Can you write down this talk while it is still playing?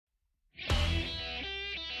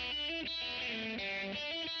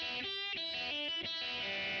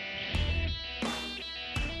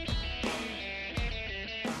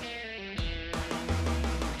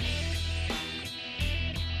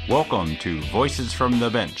Welcome to Voices from the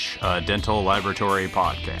Bench, a dental laboratory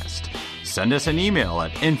podcast. Send us an email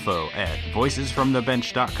at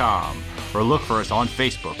info@voicesfromthebench.com or look for us on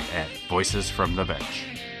Facebook at Voices from the Bench.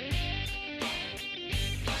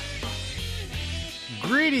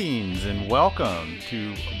 Greetings and welcome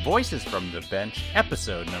to Voices from the Bench,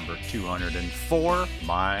 episode number 204.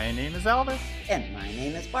 My name is Elvis. And my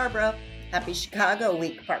name is Barbara. Happy Chicago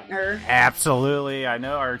Week, partner. Absolutely. I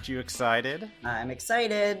know. Aren't you excited? I'm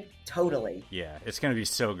excited. Totally. Yeah, it's going to be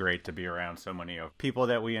so great to be around so many people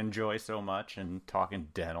that we enjoy so much and talking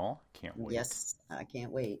dental. Can't wait. Yes, I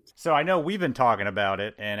can't wait. So I know we've been talking about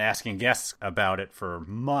it and asking guests about it for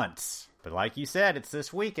months. But like you said, it's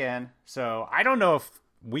this weekend. So I don't know if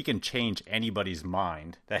we can change anybody's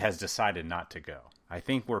mind that has decided not to go. I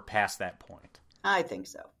think we're past that point. I think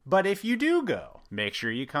so. But if you do go, make sure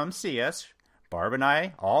you come see us. Barb and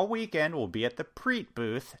I, all weekend, will be at the Preet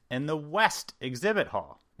booth in the West Exhibit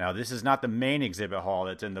Hall. Now, this is not the main exhibit hall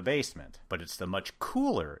that's in the basement, but it's the much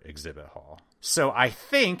cooler exhibit hall. So I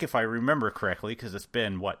think, if I remember correctly, because it's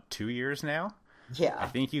been, 2 years now? Yeah. I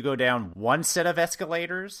think you go down one set of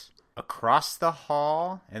escalators across the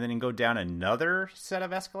hall, and then you go down another set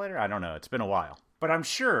of escalators. I don't know. It's been a while. But I'm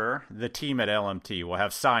sure the team at LMT will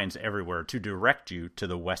have signs everywhere to direct you to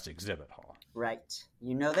the West Exhibit Hall. Right.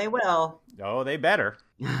 You know they will. Oh, they better.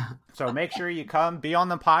 So make sure you come, be on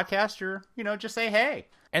the podcast, or, just say hey.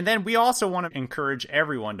 And then we also want to encourage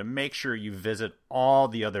everyone to make sure you visit all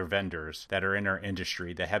the other vendors that are in our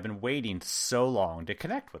industry that have been waiting so long to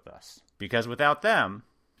connect with us. Because without them,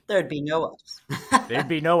 there'd be no us. There'd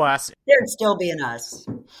be no us. There'd still be an us.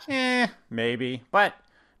 Maybe. But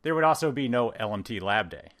there would also be no LMT Lab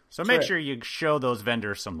Day. So make sure you show those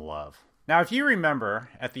vendors some love. Now, if you remember,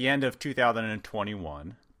 at the end of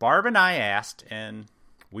 2021, Barb and I asked, and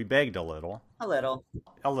we begged a little,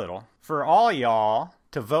 for all y'all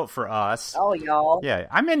to vote for us. Oh, y'all. Yeah,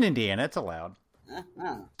 I'm in Indiana. It's allowed.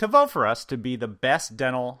 To vote for us to be the best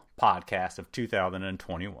dental podcast of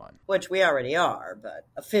 2021. Which we already are, but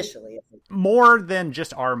officially. More than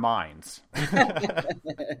just our minds.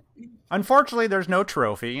 Unfortunately, there's no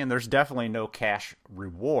trophy, and there's definitely no cash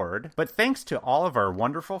reward. But thanks to all of our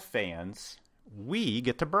wonderful fans, we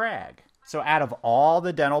get to brag. So out of all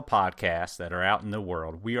the dental podcasts that are out in the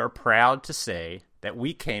world, we are proud to say that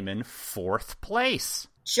we came in 4th place.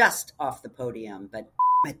 Just off the podium, but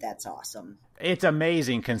that's awesome. It's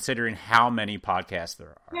amazing considering how many podcasts there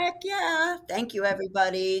are. Heck yeah. Thank you,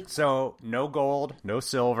 everybody. So, no gold, no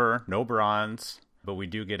silver, no bronze, but we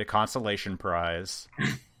do get a consolation prize,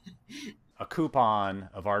 a coupon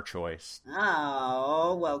of our choice.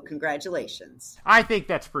 Oh, well, congratulations. I think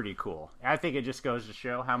that's pretty cool. I think it just goes to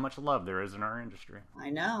show how much love there is in our industry.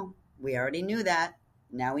 I know. We already knew that.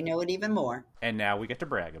 Now we know it even more. And now we get to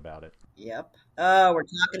brag about it. Yep. Oh, we're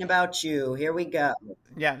talking about you. Here we go.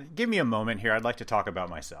 Yeah, give me a moment here. I'd like to talk about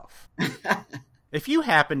myself. If you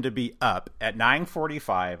happen to be up at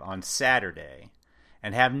 9:45 on Saturday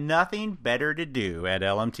and have nothing better to do at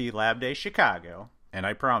LMT Lab Day Chicago, and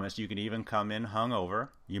I promise you can even come in hungover,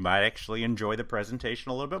 you might actually enjoy the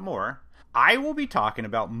presentation a little bit more, I will be talking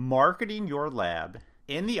about marketing your lab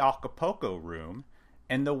in the Acapulco room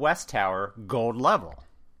in the West Tower Gold Level.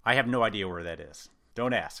 I have no idea where that is.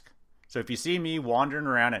 Don't ask. So if you see me wandering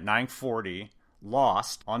around at 9:40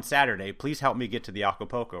 lost on Saturday, please help me get to the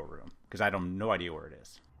Acapulco room, because I have no idea where it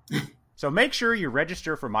is. So make sure you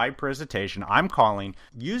register for my presentation I'm calling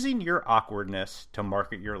Using Your Awkwardness to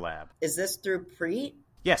Market Your Lab. Is this through Preet?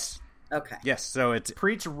 Yes. Okay. Yes, so it's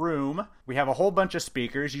Preet's room. We have a whole bunch of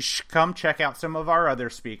speakers. You should come check out some of our other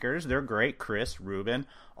speakers. They're great. Chris, Ruben,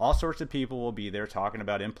 all sorts of people will be there talking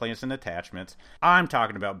about implants and attachments. I'm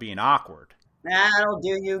talking about being awkward. That'll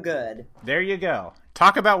do you good. There you go.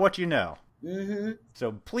 Talk about what you know. Mm-hmm.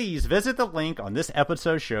 So please visit the link on this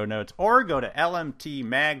episode's show notes or go to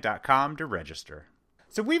lmtmag.com to register.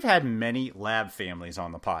 So we've had many lab families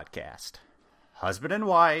on the podcast. Husband and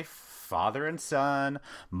wife, father and son,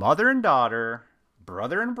 mother and daughter,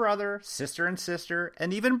 brother and brother, sister and sister,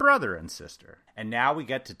 and even brother and sister. And now we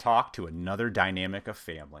get to talk to another dynamic of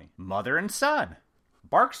family, mother and son.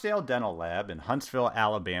 Barksdale Dental Lab in Huntsville,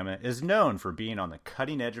 Alabama is known for being on the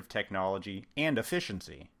cutting edge of technology and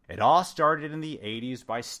efficiency. It all started in the 80s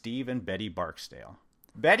by Steve and Betty Barksdale.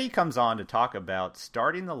 Betty comes on to talk about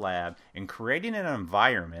starting the lab and creating an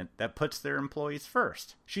environment that puts their employees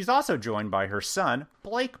first. She's also joined by her son,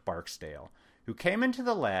 Blake Barksdale, who came into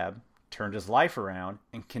the lab, turned his life around,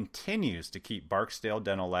 and continues to keep Barksdale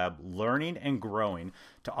Dental Lab learning and growing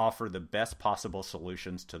to offer the best possible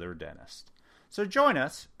solutions to their dentists. So join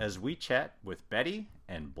us as we chat with Betty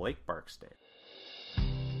and Blake Barksdale.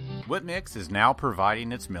 Whitmix is now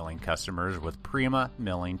providing its milling customers with Prima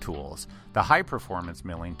milling tools, the high-performance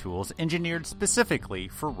milling tools engineered specifically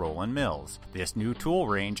for Roland mills. This new tool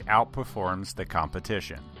range outperforms the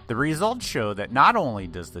competition. The results show that not only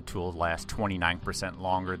does the tool last 29%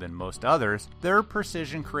 longer than most others, their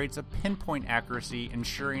precision creates a pinpoint accuracy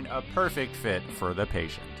ensuring a perfect fit for the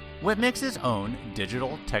patient. Whitmix's own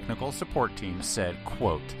digital technical support team said,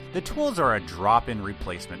 quote, "The tools are a drop-in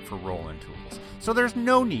replacement for Roland tools, so there's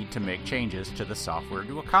no need to make changes to the software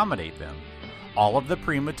to accommodate them. All of the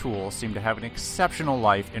Prima tools seem to have an exceptional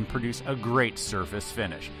life and produce a great surface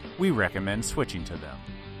finish. We recommend switching to them."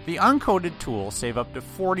 The uncoated tools save up to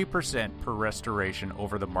 40% per restoration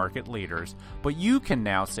over the market leaders, but you can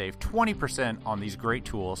now save 20% on these great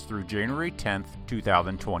tools through January 10th,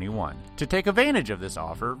 2021. To take advantage of this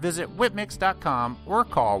offer, visit whitmix.com or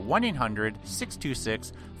call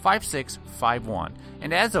 1-800-626-5651.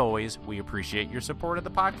 And as always, we appreciate your support of the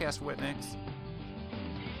podcast, Whitmix.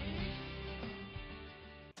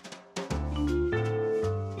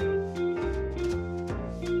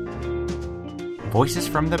 Voices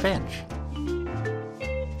from the Bench.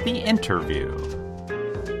 The interview.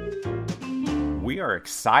 We are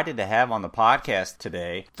excited to have on the podcast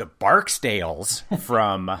today the Barksdales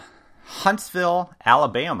from Huntsville,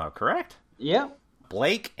 Alabama, correct? Yep.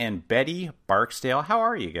 Blake and Betty Barksdale. How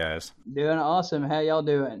are you guys? Doing awesome. How y'all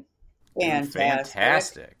doing?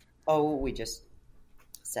 Fantastic. Oh, we just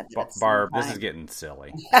said that. Barb, this is getting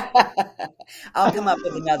silly. I'll come up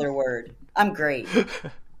with another word. I'm great.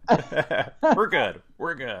 We're good.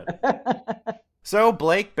 So,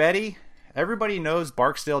 Blake, Betty, everybody knows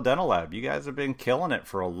Barksdale Dental Lab. You guys have been killing it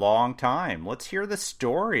for a long time. Let's hear the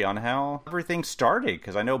story on how everything started,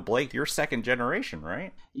 because I know, Blake, you're second generation,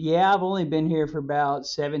 right? Yeah, I've only been here for about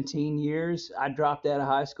 17 years. I dropped out of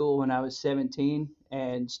high school when I was 17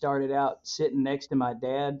 and started out sitting next to my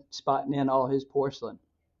dad, spotting in all his porcelain.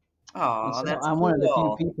 Oh, so that's I'm cool. one of the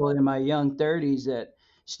few people in my young 30s that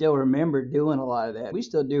still remember doing a lot of that. We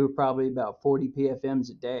still do probably about 40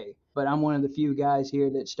 PFMs a day, but I'm one of the few guys here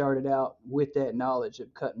that started out with that knowledge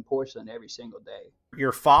of cutting porcelain every single day.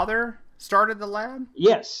 Your father started the lab?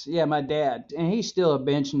 Yes, yeah, my dad, and he's still a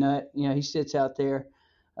bench nut. You know, he sits out there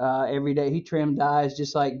every day. He trimmed dies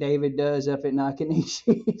just like David does up at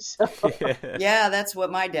Nakanishi. So. Yeah, that's what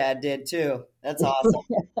my dad did too. That's awesome.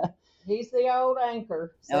 He's the old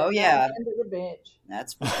anchor. Oh yeah, under the bench.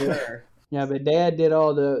 That's for sure. Yeah, but Dad did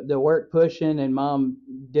all the work pushing, and Mom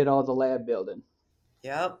did all the lab building.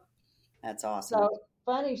 Yep, that's awesome. So,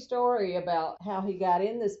 funny story about how he got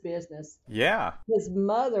in this business. Yeah. His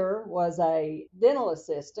mother was a dental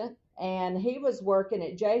assistant, and he was working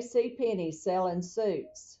at J.C. Penney selling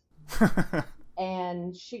suits.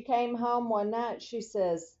 And she came home one night. She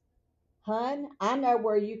says, "Hun, I know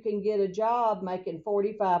where you can get a job making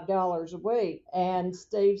 $45 a week." And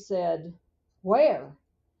Steve said, "Where?"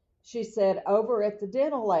 She said, "Over at the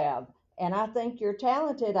dental lab, and I think you're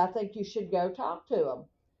talented. I think you should go talk to him."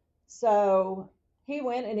 So he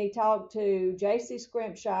went and he talked to J.C.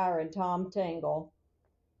 Scrimpshire and Tom Tingle.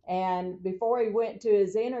 And before he went to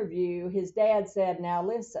his interview, his dad said, "Now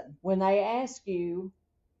listen, when they ask you,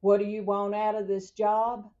 what do you want out of this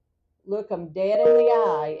job? Look them dead in the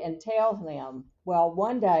eye and tell them, well,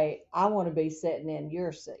 one day I want to be sitting in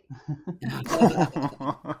your seat."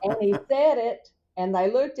 And he said it. And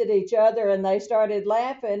they looked at each other and they started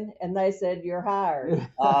laughing and they said, "You're hired."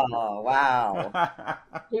 Oh, wow.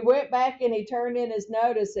 He went back and he turned in his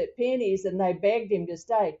notice at Penny's and they begged him to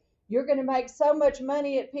stay. "You're going to make so much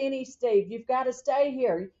money at Penny's, Steve. You've got to stay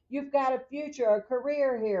here. You've got a future, a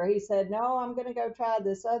career here." He said, "No, I'm going to go try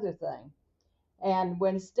this other thing." And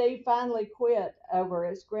when Steve finally quit over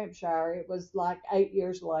at Scrimpshire, it was like 8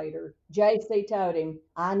 years later, JC told him,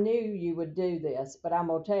 "I knew you would do this, but I'm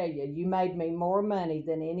going to tell you, you made me more money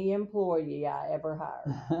than any employee I ever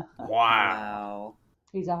hired." Wow.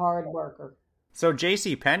 He's a hard worker. So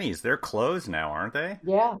J.C. Penney's, they're closed now, aren't they?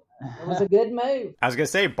 Yeah, it was a good move. I was going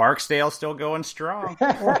to say, Barksdale's still going strong.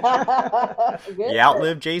 You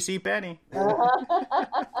outlived J.C. Penney.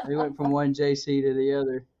 We went from one JC to the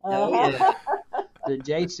other. Oh, yeah. The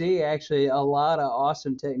JC, actually, a lot of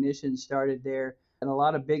awesome technicians started there, and a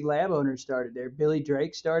lot of big lab owners started there. Billy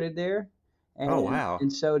Drake started there. And, oh, wow.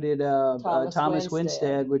 And so did Thomas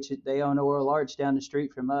Winstead, which they own Oral Arch down the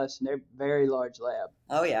street from us, and they're a very large lab.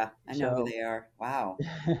 Oh, yeah. I know who they are. Wow.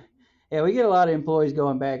 Yeah, we get a lot of employees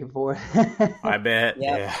going back and forth. I bet.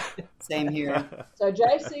 Yep. Yeah. Same here. So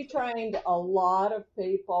JC trained a lot of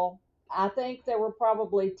people. I think there were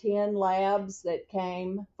probably 10 labs that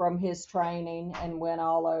came from his training and went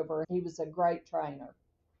all over. He was a great trainer.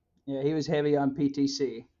 Yeah, he was heavy on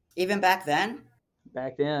PTC. Even back then?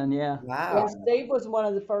 Back then, yeah. Wow. Yeah, Steve was one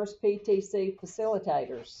of the first PTC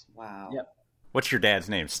facilitators. Wow. Yep. What's your dad's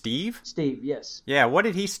name? Steve? Steve, yes. Yeah, what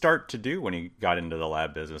did he start to do when he got into the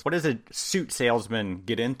lab business? What does a suit salesman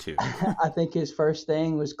get into? I think his first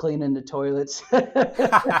thing was cleaning the toilets. And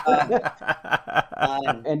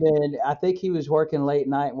then I think he was working late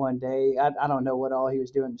night one day. I don't know what all he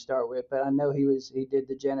was doing to start with, but I know he did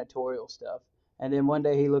the janitorial stuff. And then one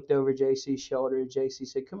day he looked over JC's shoulder. JC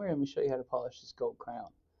said, "Come here, let me show you how to polish this gold crown."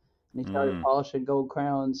 And he started polishing gold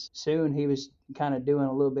crowns. Soon he was kind of doing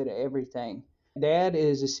a little bit of everything. Dad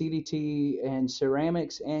is a CDT in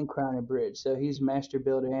ceramics and crown and bridge, so he's master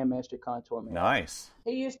builder and master contour man. Nice.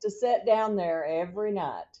 He used to sit down there every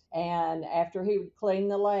night, and after he would clean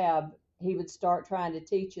the lab, he would start trying to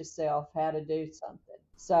teach himself how to do something.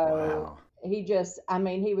 So Wow.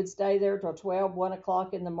 he would stay there till 12, 1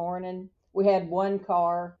 o'clock in the morning. We had one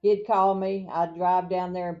car. He'd call me. I'd drive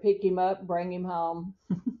down there and pick him up and bring him home.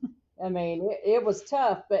 I mean, it was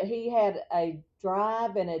tough, but he had a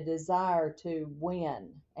drive and a desire to win.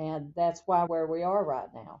 And that's where we are right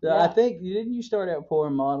now. So I think, didn't you start out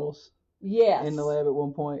pouring models Yes. in the lab at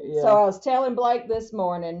one point? Yeah. So I was telling Blake this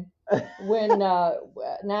morning, when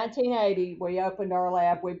 1980, we opened our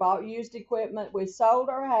lab. We bought used equipment. We sold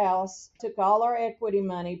our house, took all our equity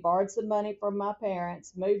money, borrowed some money from my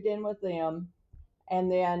parents, moved in with them, and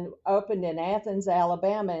then opened in Athens,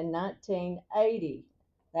 Alabama in 1980.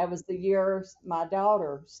 That was the year my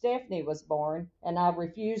daughter, Stephanie, was born, and I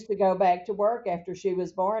refused to go back to work after she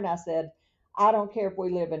was born. I said, I don't care if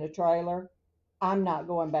we live in a trailer. I'm not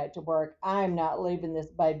going back to work. I'm not leaving this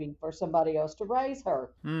baby for somebody else to raise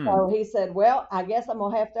her. So he said, well, I guess I'm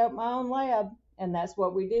going to have to open my own lab. And that's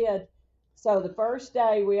what we did. So the first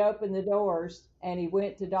day we opened the doors, and he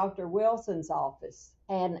went to Dr. Wilson's office,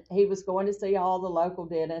 and he was going to see all the local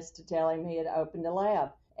dentists to tell him he had opened a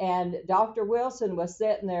lab. And Dr. Wilson was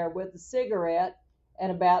sitting there with a cigarette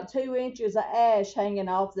and about 2 inches of ash hanging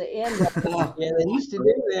off the end of it. Yeah, they used to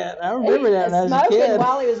do that. I remember that when I was a Smoking kid.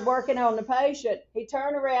 while he was working on the patient. He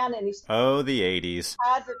turned around and he Oh, the 80s.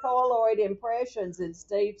 hydrocolloid impressions in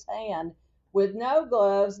Steve's hand with no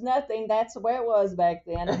gloves, nothing. That's the way it was back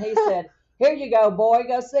then. And he said, here you go, boy.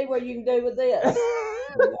 Go see what you can do with this.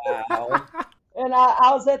 Wow. And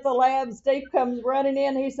I was at the lab. Steve comes running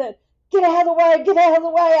in. He said, get out of the way. Get out of the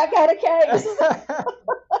way. I got a case.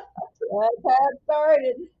 That's how it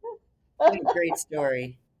started. What a great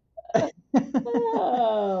story.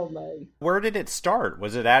 Oh, man. Where did it start?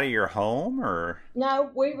 Was it out of your home or?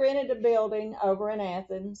 No, we rented a building over in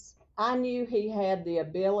Athens. I knew he had the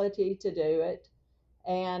ability to do it,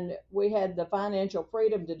 and we had the financial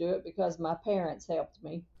freedom to do it because my parents helped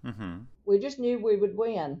me. Mm-hmm. We just knew we would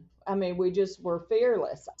win. I mean, we just were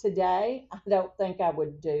fearless. Today, I don't think I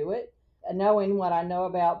would do it, knowing what I know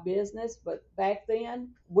about business, but back then,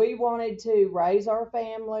 we wanted to raise our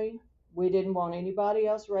family. We didn't want anybody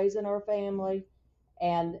else raising our family,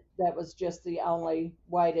 and that was just the only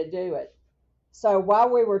way to do it. So while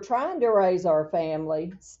we were trying to raise our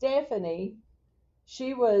family, Stephanie,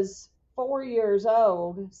 she was 4 years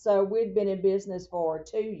old, so we'd been in business for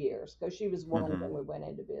 2 years because she was one when we went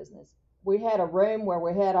into business. We had a room where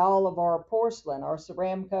we had all of our porcelain, our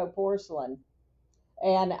Ceramco porcelain,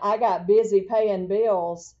 and I got busy paying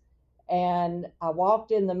bills, and I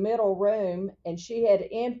walked in the middle room, and she had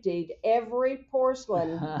emptied every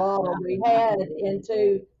porcelain bottle we had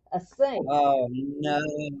into a sink. Oh, no.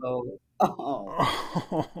 Oh,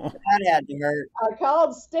 that had to hurt. I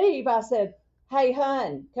called Steve. I said, hey,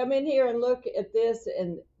 hon, come in here and look at this,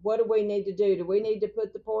 and what do we need to do? Do we need to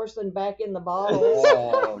put the porcelain back in the bottles?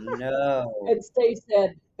 Oh, no. And Steve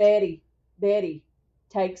said, Betty,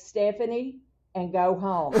 take Stephanie and go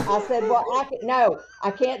home. I said, well,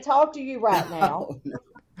 I can't talk to you right now. Oh, no.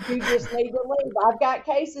 You just need to leave. I've got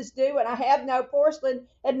cases due, and I have no porcelain,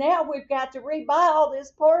 and now we've got to rebuy all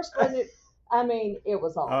this porcelain. It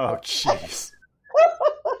was awful. Oh, jeez.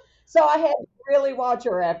 So I had to really watch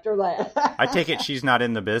her after that. I take it she's not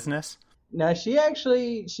in the business? No, she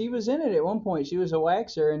was in it at one point. She was a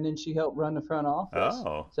waxer, and then she helped run the front office.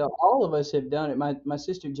 Oh. So all of us have done it. My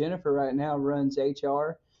sister Jennifer right now runs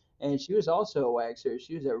HR, and she was also a waxer.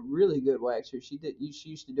 She was a really good waxer. She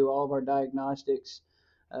used to do all of our diagnostics.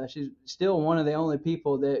 She's still one of the only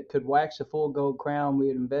people that could wax a full gold crown. We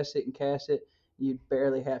would invest it and cast it. You'd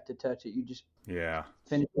barely have to touch it. You just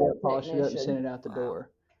finish it up, polish it up, and send it out the door.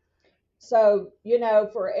 So,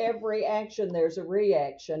 for every action, there's a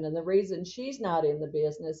reaction. And the reason she's not in the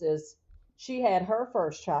business is she had her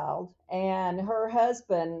first child, and her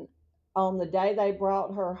husband, on the day they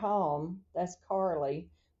brought her home, that's Carly,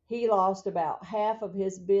 he lost about half of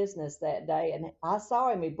his business that day. And I saw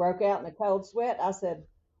him. He broke out in a cold sweat. I said,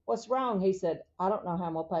 "What's wrong?" He said, "I don't know how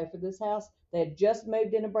I'm going to pay for this house." They had just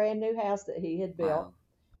moved in a brand new house that he had built. Wow.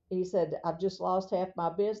 He said, "I've just lost half my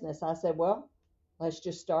business." I said, "Well, let's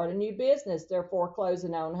just start a new business. They're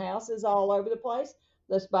foreclosing on houses all over the place.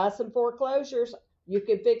 Let's buy some foreclosures. You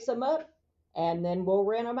can fix them up, and then we'll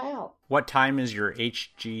rent them out." What time is your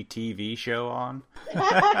HGTV show on?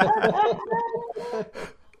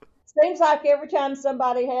 Seems like every time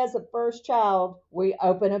somebody has a first child, we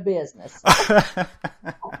open a business.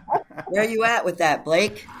 Where are you at with that,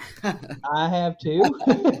 Blake? I have two.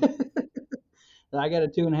 I got a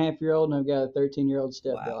 2.5-year-old and I've got a 13-year-old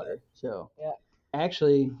stepdaughter. Wow. So, Yeah.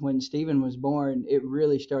 Actually, when Stephen was born, it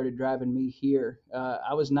really started driving me here.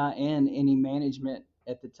 I was not in any management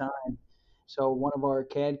at the time. So one of our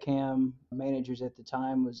CAD/CAM managers at the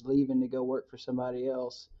time was leaving to go work for somebody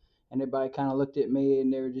else. And everybody kind of looked at me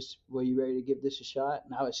and they were just, "Well, you ready to give this a shot?"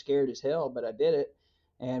 And I was scared as hell, but I did it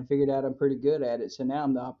and figured out I'm pretty good at it. So now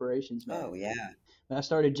I'm the operations manager. Oh, yeah. I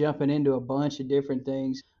started jumping into a bunch of different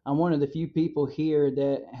things. I'm one of the few people here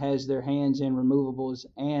that has their hands in removables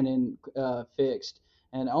and in fixed.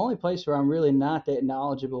 And the only place where I'm really not that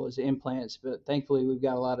knowledgeable is implants, but thankfully we've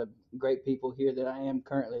got a lot of great people here that I am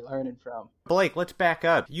currently learning from. Blake, let's back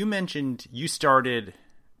up. You mentioned you started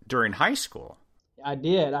during high school. I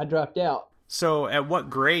did. I dropped out. So at what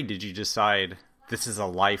grade did you decide this is a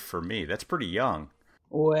life for me? That's pretty young.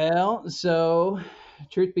 Well, so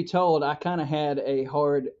truth be told, I kind of had a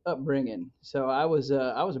hard upbringing. So I was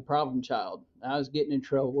a problem child. I was getting in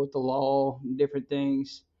trouble with the law and different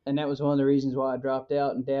things. And that was one of the reasons why I dropped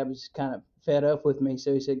out. And Dad was kind of fed up with me.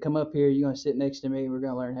 So he said, "Come up here. You're going to sit next to me. We're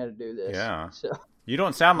going to learn how to do this." Yeah. So You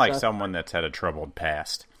don't sound like someone that's had a troubled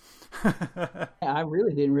past. I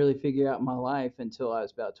really didn't really figure out my life until I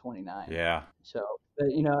was about 29. Yeah. So, but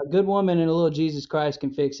a good woman and a little Jesus Christ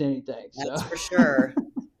can fix anything. That's So. for sure.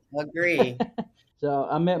 Agree. So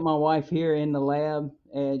I met my wife here in the lab,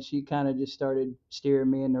 and she kind of just started steering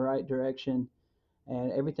me in the right direction.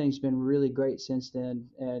 And everything's been really great since then.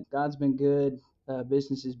 And God's been good.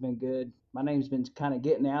 Business has been good. My name's been kind of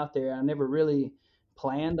getting out there. I never really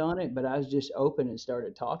planned on it, but I was just open and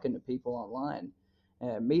started talking to people online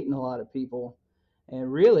and meeting a lot of people.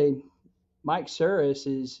 And really, Mike Suris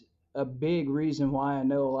is a big reason why I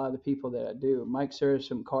know a lot of the people that I do. Mike Suris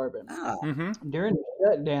from Carbon. Oh, Mm-hmm. During the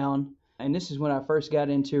shutdown, and this is when I first got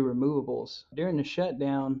into removables, during the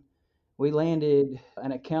shutdown, we landed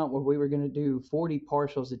an account where we were going to do 40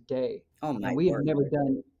 partials a day. oh my And we had word. never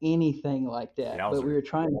done anything like that, Yowzer. but we were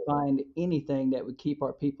trying to find anything that would keep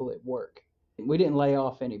our people at work. We didn't lay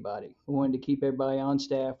off anybody. We wanted to keep everybody on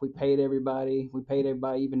staff. We paid everybody. We paid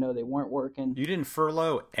everybody even though they weren't working. You didn't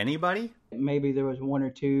furlough anybody? Maybe there was one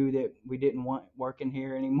or two that we didn't want working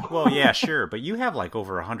here anymore. Well, yeah, sure. But you have like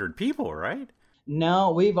over 100 people, right?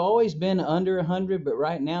 No, we've always been under 100, but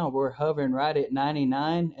right now we're hovering right at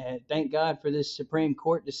 99. And thank God for this Supreme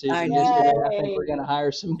Court decision I yesterday. know. I think we're going to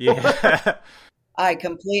hire some more. Yeah. I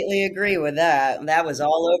completely agree with that. That was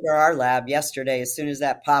all over our lab yesterday. As soon as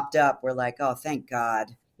that popped up, we're like, oh, thank God.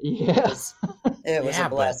 Yes. It was Yeah, a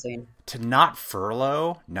but- blessing. To not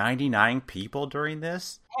furlough 99 people during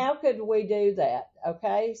this? How could we do that?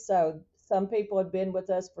 Okay, so some people have been with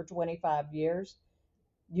us for 25 years.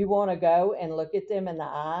 You want to go and look at them in the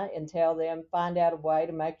eye and tell them, find out a way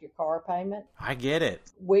to make your car payment? I get it.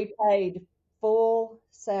 We paid full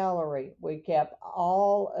salary. We kept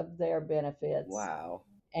all of their benefits. Wow.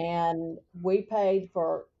 And we paid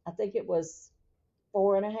for, I think it was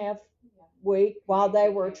 4.5 weeks while they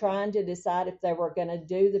were trying to decide if they were going to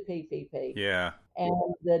do the PPP. Yeah. And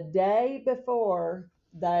the day before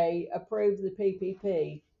they approved the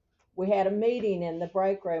PPP, we had a meeting in the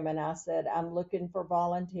break room, and I said, "I'm looking for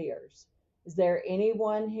volunteers. Is there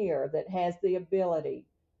anyone here that has the ability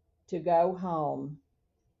to go home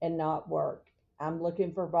and not work? I'm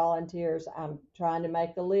looking for volunteers. I'm trying to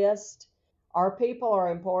make a list." Our people are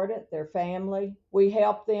important. They're family. We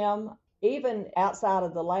help them. Even outside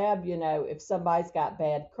of the lab, if somebody's got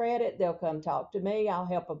bad credit, they'll come talk to me. I'll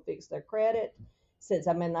help them fix their credit. Since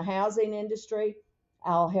I'm in the housing industry,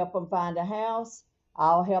 I'll help them find a house.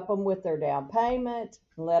 I'll help them with their down payment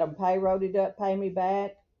and let them payroll deduct, pay me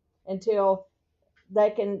back until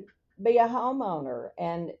they can be a homeowner.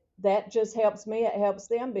 And that just helps me. It helps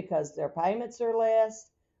them because their payments are less.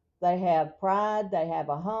 They have pride. They have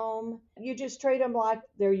a home. You just treat them like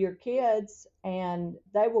they're your kids, and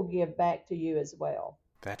they will give back to you as well.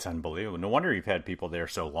 That's unbelievable. No wonder you've had people there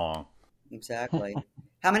so long. Exactly.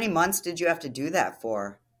 How many months did you have to do that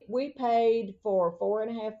for? We paid for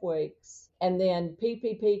 4.5 weeks, And then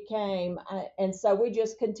PPP came, and so we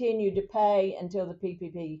just continued to pay until the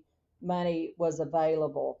PPP money was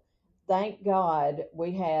available. Thank God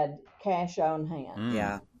we had cash on hand.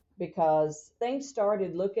 Yeah. Because things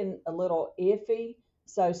started looking a little iffy.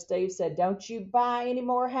 So Steve said, "Don't you buy any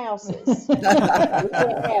more houses. You can't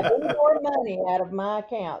have any more money out of my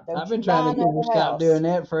account. Don't I've been you trying buy to get her to another stop house." doing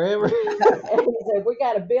that forever. And he said, "We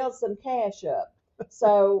got to build some cash up."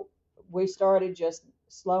 So we started just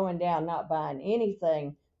slowing down, not buying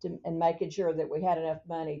anything, and making sure that we had enough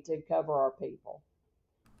money to cover our people.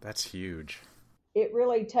 That's huge. It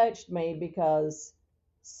really touched me because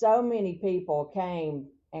so many people came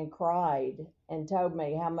and cried and told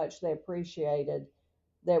me how much they appreciated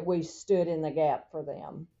that we stood in the gap for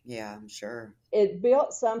them. Yeah, I'm sure. It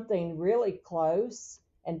built something really close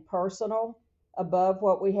and personal above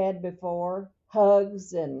what we had before.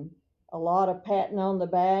 Hugs and a lot of patting on the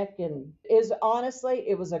back. And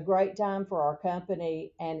it was a great time for our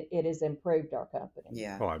company, and it has improved our company.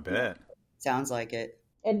 Yeah. Oh, I bet. Sounds like it.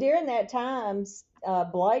 And during that time,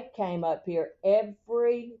 Blake came up here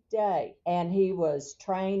every day, and he was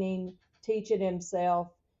training, teaching himself.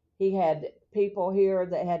 He had people here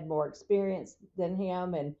that had more experience than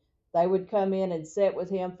him, and they would come in and sit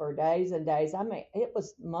with him for days and days. I mean, it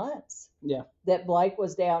was months that Blake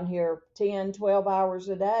was down here 10, 12 hours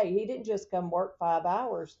a day. He didn't just come work 5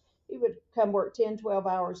 hours. He would come work 10, 12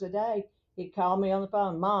 hours a day. He'd call me on the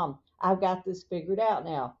phone, "Mom, I've got this figured out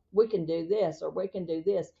now. We can do this, or we can do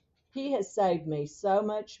this." He has saved me so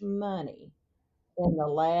much money in the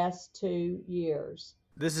last 2 years.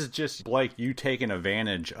 This is just like you taking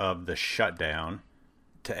advantage of the shutdown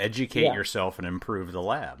to educate yourself and improve the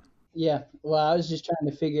lab. Yeah, well, I was just trying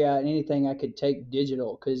to figure out anything I could take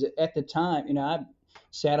digital, because at the time, I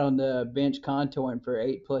sat on the bench contouring for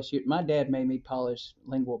 8+ years. My dad made me polish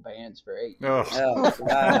lingual bands for 8 years. Oh,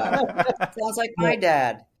 wow. Sounds like my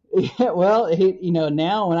dad. Yeah, well,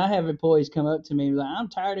 now when I have employees come up to me like, "I'm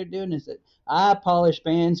tired of doing this," I polished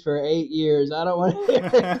bands for 8 years. I don't want to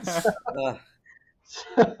hear it.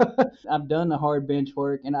 So, I've done the hard bench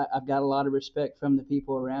work, and I've got a lot of respect from the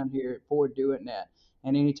people around here for doing that.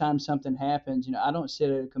 And anytime something happens, I don't sit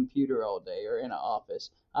at a computer all day or in an office.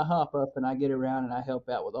 I hop up and I get around and I help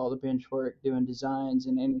out with all the bench work, doing designs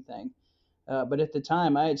and anything. But at the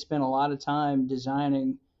time, I had spent a lot of time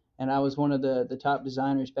designing, and I was one of the top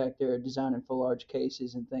designers back there designing full arch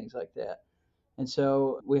cases and things like that. And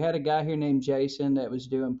so we had a guy here named Jason that was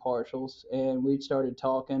doing partials, and we started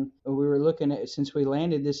talking. We were looking at, since we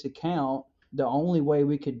landed this account, the only way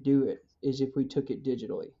we could do it is if we took it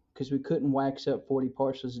digitally, because we couldn't wax up 40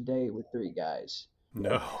 partials a day with 3 guys.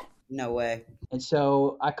 No way. And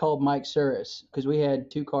so I called Mike Suris, because we had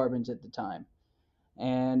 2 carbons at the time.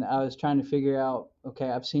 And I was trying to figure out, okay,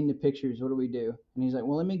 I've seen the pictures. What do we do? And he's like,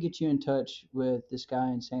 "Well, let me get you in touch with this guy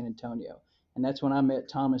in San Antonio." And that's when I met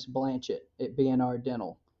Thomas Blanchett at B&R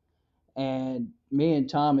Dental. And me and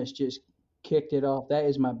Thomas just kicked it off. That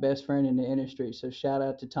is my best friend in the industry. So shout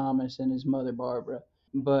out to Thomas and his mother, Barbara.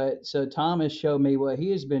 But so Thomas showed me what he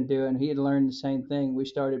has been doing. He had learned the same thing. We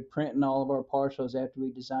started printing all of our partials after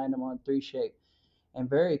we designed them on 3Shape. And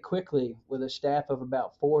very quickly, with a staff of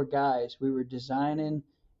about 4 guys, we were designing,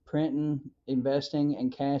 printing, investing,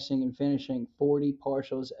 and casting and finishing 40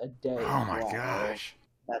 partials a day. Oh my gosh.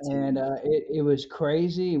 And it was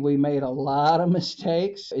crazy. We made a lot of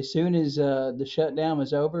mistakes. As soon as the shutdown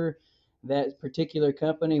was over, that particular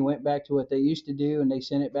company went back to what they used to do, and they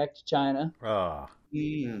sent it back to China.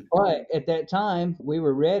 But at that time, we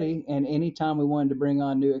were ready, and anytime we wanted to bring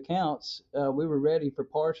on new accounts, we were ready for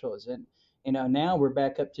partials. And now we're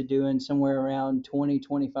back up to doing somewhere around 20,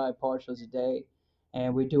 25 partials a day.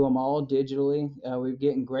 And we do them all digitally. We're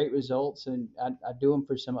getting great results, and I do them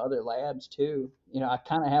for some other labs too. I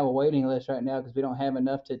kind of have a waiting list right now because we don't have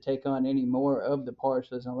enough to take on any more of the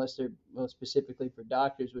partials unless they're specifically for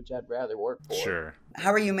doctors, which I'd rather work for. Sure.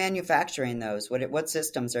 How are you manufacturing those? What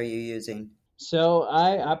systems are you using? So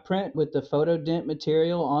I print with the PhotoDent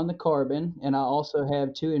material on the carbon, and I also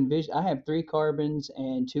have 2 Envision. I have 3 carbons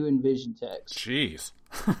and 2 EnvisionTechs. Jeez.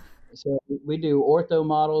 So we do ortho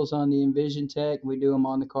models on the EnvisionTech. We do them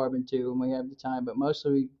on the carbon too when we have the time. But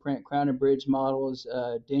mostly we print crown and bridge models,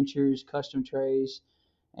 dentures, custom trays,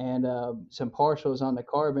 and some partials on the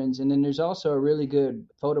carbons. And then there's also a really good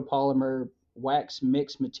photopolymer wax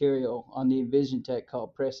mix material on the EnvisionTech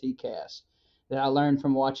called Press eCast that I learned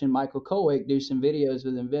from watching Michael Colwick do some videos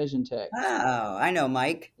with EnvisionTech. Oh, I know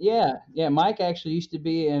Mike. Yeah. Mike actually used to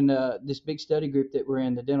be in this big study group that we're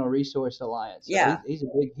in, the Dental Resource Alliance. So yeah. He's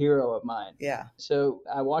a big hero of mine. Yeah. So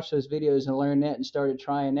I watched those videos and learned that and started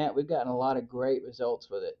trying that. We've gotten a lot of great results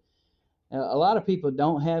with it. A lot of people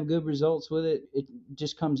don't have good results with it. It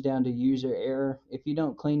just comes down to user error. If you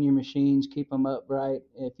don't clean your machines, keep them upright,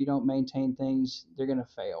 if you don't maintain things, they're going to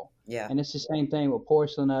fail. Yeah. And it's the same thing with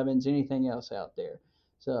porcelain ovens, anything else out there.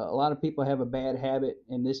 So a lot of people have a bad habit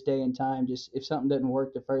in this day and time. Just if something doesn't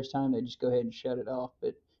work the first time, they just go ahead and shut it off.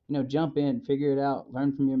 But, jump in, figure it out,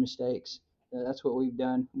 learn from your mistakes. That's what we've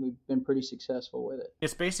done. We've been pretty successful with it.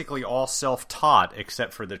 It's basically all self-taught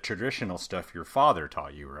except for the traditional stuff your father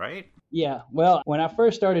taught you, right? Yeah. Well, when I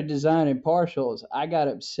first started designing partials, I got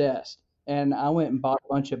obsessed and I went and bought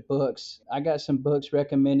a bunch of books. I got some books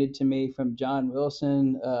recommended to me from John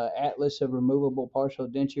Wilson, Atlas of Removable Partial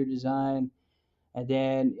Denture Design. And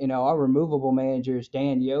then, our removable manager is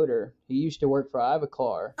Dan Yoder. He used to work for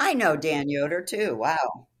Ivoclar. I know Dan Yoder too.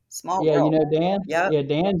 Wow. Small Yeah, world. you know Dan? Yep. Yeah,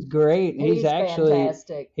 Dan's great. He's actually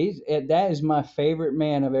fantastic. that is my favorite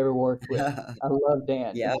man I've ever worked with. I love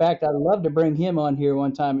Dan. Yep. In fact, I'd love to bring him on here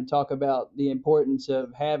one time and talk about the importance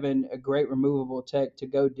of having a great removable tech to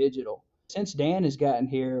go digital. Since Dan has gotten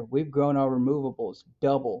here, we've grown our removables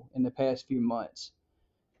double in the past few months.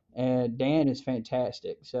 And Dan is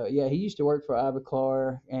fantastic. So, yeah, he used to work for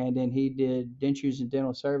Ivoclar, and then he did dentures and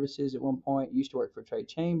dental services at one point. He used to work for Trade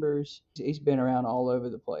Chambers. He's been around all over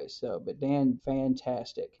the place. So, but Dan,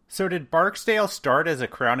 fantastic. So did Barksdale start as a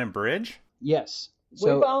crown and bridge? Yes.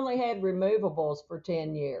 So, We've only had removables for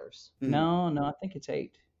 10 years. No, I think it's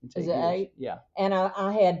 8. It's Is 8 it years. 8? Yeah. And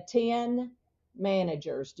I had 10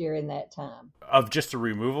 managers during that time. Of just the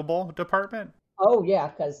removable department? Oh, yeah,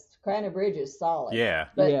 because Crown and Bridge is solid. Yeah.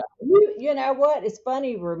 But Yeah. you know what? It's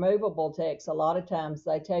funny, removable techs, a lot of times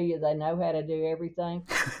they tell you they know how to do everything.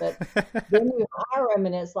 But then you hire them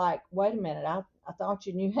and it's like, wait a minute, I thought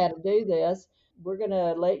you knew how to do this. We're going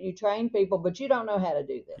to let you train people, but you don't know how to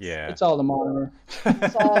do this. Yeah. It's all the monitor.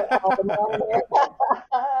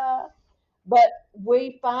 But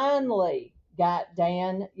we finally got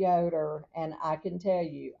Dan Yoder, and I can tell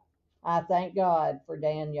you, I thank God for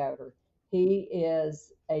Dan Yoder. He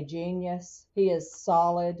is a genius. He is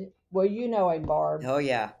solid. Well, you know him, Barb. Oh,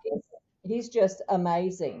 yeah. He's just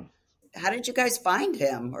amazing. How did you guys find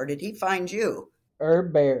him, or did he find you?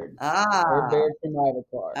 Herb Baird. Ah, Herb Baird from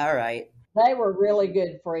Ivoclar. all right. They were really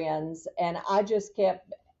good friends, and I just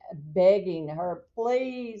kept begging her,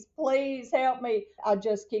 please, please help me. I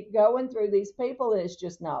just keep going through these people, and it's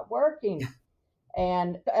just not working.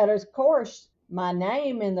 And of course, my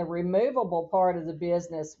name in the removable part of the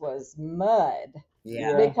business was Mud.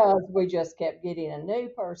 Yeah. Because we just kept getting a new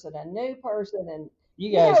person, and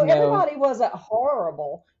You guys know. everybody wasn't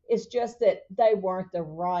horrible. It's just that they weren't the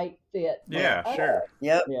right fit. for Yeah, us. sure.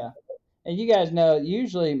 Yep. Yeah. And you guys know,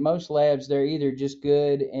 usually most labs, they're either just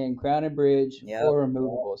good in crown and bridge Yep. or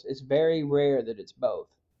removables. It's very rare that it's both.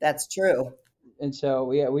 That's true. And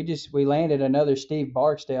so, yeah, we landed another Steve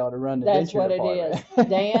Barksdale to run the That's denture what department. it is.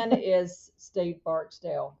 Dan is Steve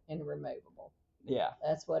Barksdale in removable. Yeah.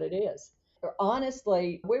 That's what it is.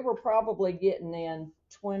 Honestly, we were probably getting in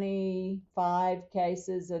 25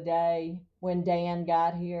 cases a day when Dan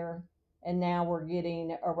got here, and now we're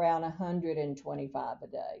getting around 125 a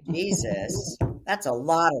day. Jesus. That's a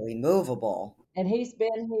lot of removable. And he's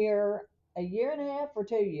been here a year and a half or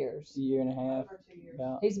 2 years. A year and a half.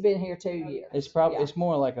 About. He's been here 2 years. It's probably Yeah. it's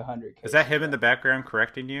more like 100 cases. Is that him in the background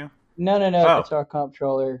correcting you? No. Oh. It's our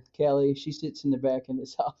comptroller, Kelly. She sits in the back in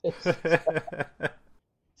this office.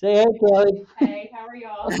 Say hey, Kelly. Hey, how are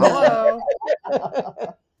y'all? Hello.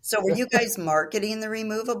 So were you guys marketing the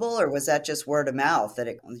removable, or was that just word of mouth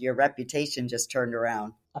that your reputation just turned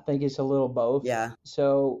around? I think it's a little both. Yeah.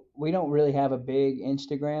 So we don't really have a big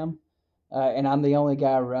Instagram, and I'm the only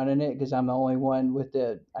guy running it because I'm the only one with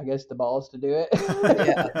the balls to do it.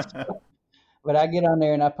 Yeah. But I get on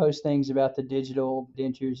there and I post things about the digital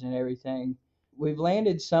dentures and everything. We've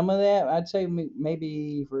landed some of that. I'd say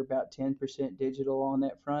maybe for about 10% digital on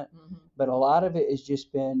that front. Mhm. But a lot of it has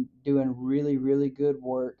just been doing really, really good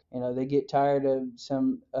work. They get tired of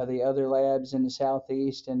some of the other labs in the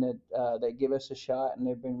Southeast, and that they give us a shot, and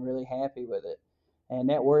they've been really happy with it. And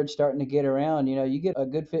that word's starting to get around. You get a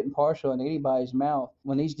good fit and partial in anybody's mouth.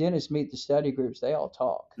 When these dentists meet the study groups, they all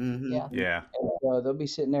talk. Mm-hmm. Yeah. Yeah. And so they'll be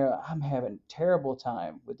sitting there, I'm having a terrible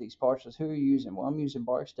time with these partials. Who are you using? Well, I'm using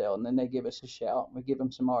Barksdale. And then they give us a shout. We give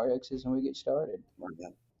them some RXs, and we get started.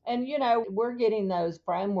 And, we're getting those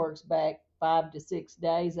frameworks back 5 to 6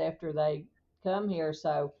 days after they come here.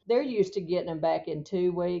 So they're used to getting them back in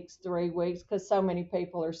 2 weeks, 3 weeks, because so many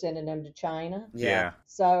people are sending them to China. Yeah.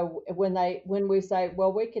 So when we say,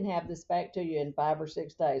 well, we can have this back to you in 5 or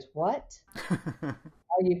 6 days, what? Are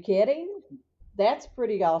you kidding? That's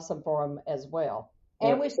pretty awesome for them as well.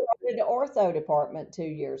 And we started the ortho department 2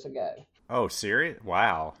 years ago. Oh, serious?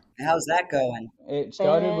 Wow. How's that going? It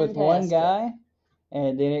started with one Fantastic. guy,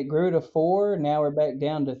 and then it grew to 4. Now we're back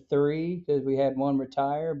down to 3 because we had one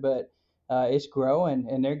retire, but it's growing,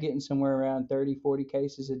 and they're getting somewhere around 30, 40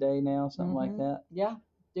 cases a day now, something like that. Yeah,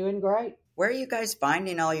 doing great. Where are you guys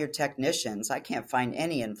finding all your technicians? I can't find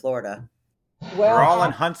any in Florida. Well, We're all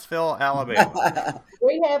in Huntsville, Alabama.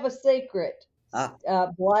 we have a secret.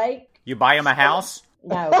 Blake. You buy him a house?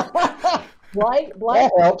 No. Blake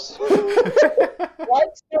That helps.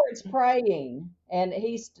 Blake starts praying, and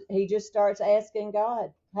he just starts asking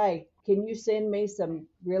God, hey, can you send me some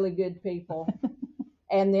really good people?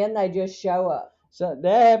 And then they just show up. So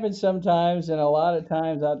that happens sometimes, and a lot of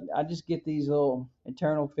times I just get these little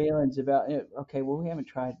internal feelings about, okay, well, we haven't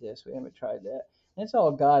tried this, we haven't tried that. And it's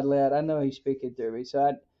all God-led. I know He's speaking through me. So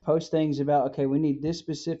I post things about, okay, we need this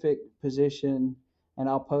specific position, and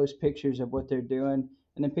I'll post pictures of what they're doing.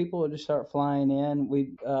 And then people will just start flying in.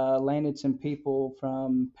 We've landed some people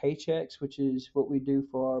from Paychex, which is what we do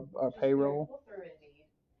for our payroll.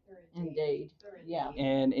 Indeed. Yeah.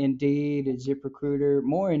 And Indeed and ZipRecruiter,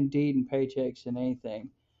 more Indeed and Paychex than anything.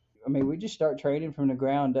 I mean, we just start training from the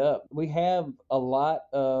ground up. We have a lot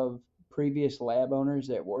of previous lab owners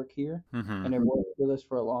that work here, and they've worked with us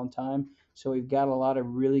for a long time. So we've got a lot of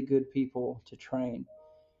really good people to train.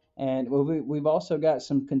 And we've also got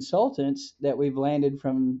some consultants that we've landed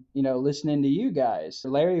from, listening to you guys.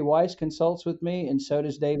 Larry Weiss consults with me, and so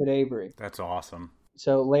does David Avery. That's awesome.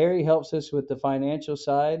 So Larry helps us with the financial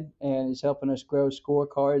side and is helping us grow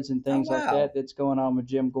scorecards and things like that. That's going on with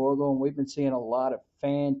Jim Gorgel, and we've been seeing a lot of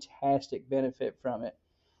fantastic benefit from it.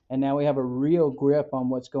 And now we have a real grip on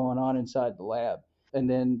what's going on inside the lab. And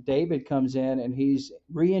then David comes in, and he's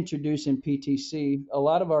reintroducing PTC. A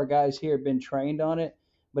lot of our guys here have been trained on it,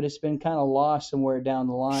 but it's been kind of lost somewhere down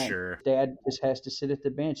the line. Sure. Dad just has to sit at the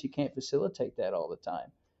bench. He can't facilitate that all the time.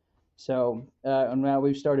 So now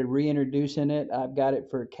we've started reintroducing it. I've got it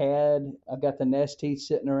for CAD. I've got the Nest Teeth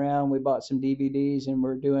sitting around. We bought some DVDs, and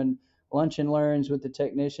we're doing lunch and learns with the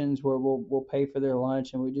technicians where we'll pay for their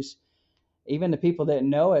lunch. And we just, even the people that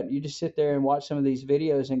know it, you just sit there and watch some of these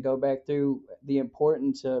videos and go back through the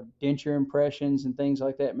importance of denture impressions and things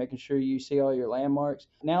like that, making sure you see all your landmarks.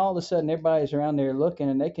 Now all of a sudden everybody's around there looking,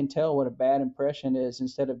 and they can tell what a bad impression is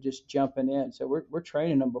instead of just jumping in. So we're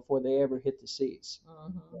training them before they ever hit the seats.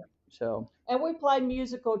 So, and we play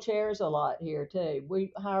musical chairs a lot here too.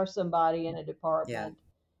 We hire somebody in a department,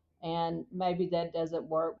 and maybe that doesn't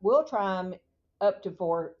work. We'll try them up to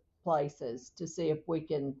 4 places to see if we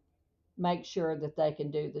can make sure that they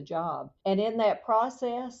can do the job. And in that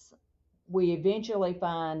process, we eventually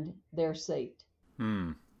find their seat.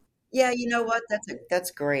 Yeah, you know what?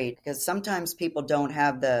 That's great, because sometimes people don't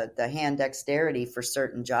have the hand dexterity for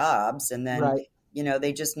certain jobs, and then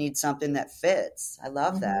they just need something that fits. I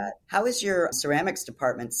love that. How is your ceramics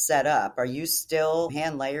department set up? Are you still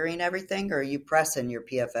hand layering everything, or are you pressing your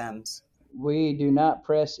PFMs? We do not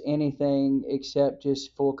press anything except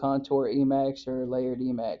just full contour Emax or layered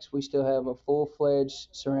Emax. We still have a full-fledged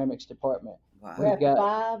ceramics department. Wow. We have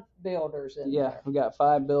 5 builders in there. Yeah, we got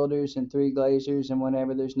 5 builders and 3 glazers, and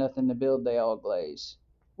whenever there's nothing to build, they all glaze.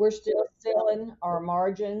 We're still sealing our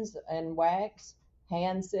margins and wax,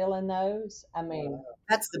 hand sealing those. I mean,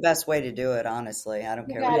 that's the best way to do it, honestly. I don't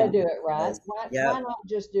care. You got to do it right. Why not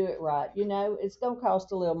just do it right? It's going to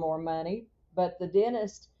cost a little more money, but the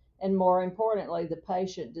dentist, and more importantly, the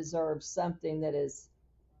patient deserves something that is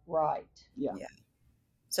right. Yeah.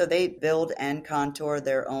 So they build and contour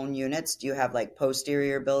their own units. Do you have like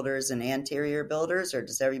posterior builders and anterior builders, or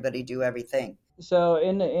does everybody do everything? So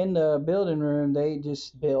in the building room, they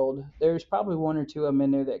just build. There's probably 1 or 2 of them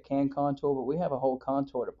in there that can contour, but we have a whole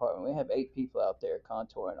contour department. We have 8 people out there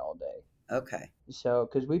contouring all day. Okay. So,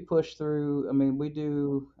 because we push through, we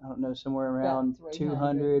do, somewhere around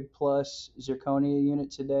 200 plus zirconia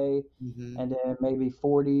units a day, and then maybe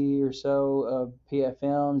 40 or so of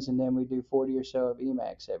PFMs, and then we do 40 or so of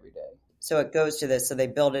Emax every day. So it goes to this, so they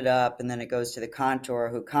build it up, and then it goes to the contour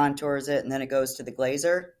who contours it, and then it goes to the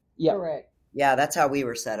glazer? Yeah. Correct. Yeah, that's how we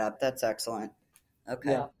were set up. That's excellent.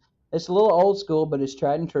 Okay. Yeah. It's a little old school, but it's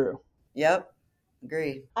tried and true. Yep.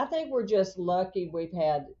 Agreed. I think we're just lucky we've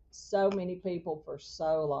had so many people for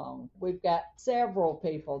so long. We've got several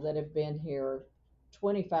people that have been here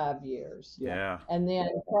 25 years. Yeah. And then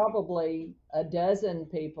probably a dozen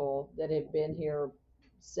people that have been here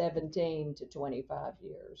 17 to 25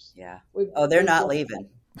 years. Yeah. They're not leaving.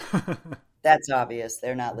 That's obvious.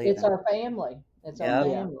 They're not leaving. It's our family. It's our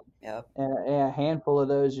family. Yep. And a handful of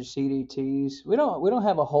those are CDTs. We don't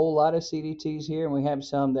have a whole lot of CDTs here, and we have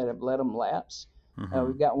some that have let them lapse.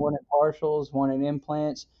 We've got 1 in partials, 1 in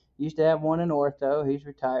implants. Used to have one in ortho. He's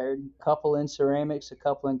retired. A couple in ceramics, a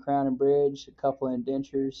couple in crown and bridge, a couple in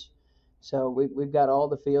dentures. So we've got all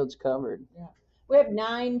the fields covered. Yeah. We have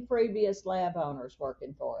 9 previous lab owners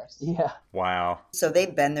working for us. Yeah. Wow. So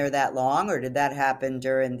they've been there that long, or did that happen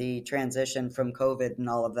during the transition from COVID and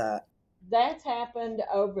all of that? That's happened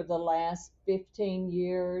over the last 15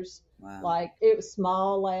 years. Wow. Like, it was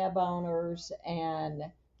small lab owners, and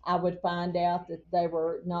I would find out that they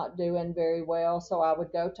were not doing very well. So I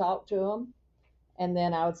would go talk to them. And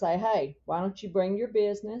then I would say, hey, why don't you bring your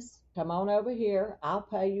business? Come on over here. I'll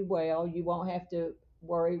pay you well. You won't have to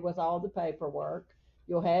worry with all the paperwork.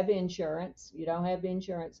 You'll have insurance. You don't have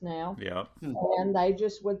insurance now. Yep. And they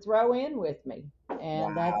just would throw in with me.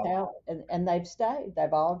 And that's how, and they've stayed.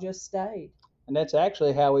 They've all just stayed. And that's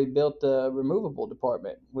actually how we built the removable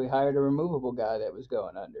department. We hired a removable guy that was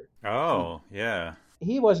going under. Oh, yeah.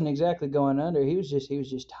 He wasn't exactly going under. He was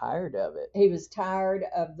just tired of it. He was tired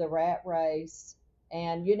of the rat race.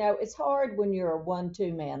 And, you know, it's hard when you're a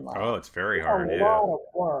 1-2 man lab. Oh, it's very hard, a lot of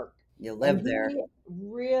work. You live there. He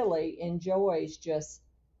really enjoys just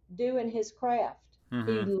doing his craft.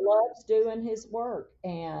 Mm-hmm. He loves doing his work,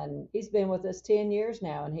 and he's been with us 10 years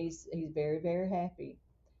now, and he's very, very happy.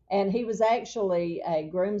 And he was actually a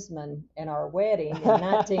groomsman in our wedding in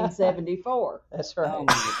 1974. That's right. Oh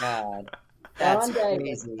my God. That's Ron crazy.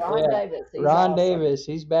 Davis. Ron Davis. He's Ron awesome. Davis.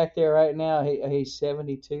 He's back there right now. He's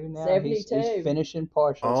 72 now. 72. He's finishing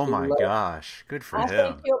partials. Oh my gosh. Good for I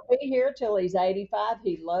him. think he'll be here till he's 85.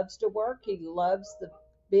 He loves to work. He loves the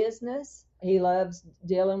business. He loves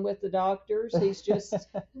dealing with the doctors. He's just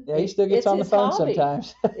yeah, he still gets on the phone hobby.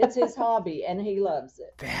 sometimes. It's his hobby, and he loves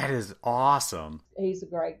it. That is awesome. He's a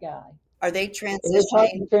great guy. Are they It's hard to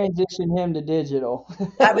transitioning? transition him to digital.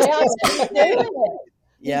 I was Yeah, just- he's doing it.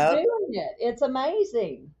 He's Yep. doing it. It's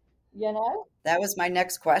amazing, you know? That was my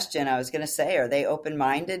next question. I was going to say, are they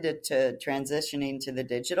open-minded to transitioning to the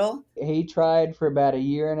digital? He tried for about a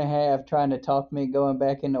year and a half trying to talk me going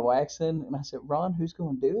back into waxing. And I said, Ron, who's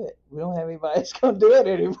going to do it? We don't have anybody that's going to do it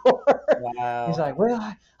anymore. Wow. He's like,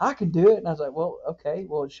 well, I can do it. And I was like, well, okay,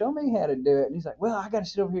 well, show me how to do it. And he's like, well, I got to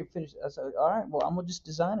sit over here and finish it. I said, all right, well, I'm going to just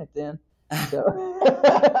design it then. So,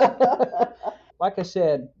 like I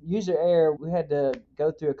said, user error, we had to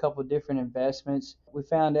go through a couple of different investments. We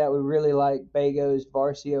found out we really like Bago's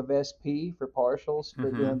Varsio SP for partials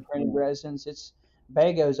for doing printed resins.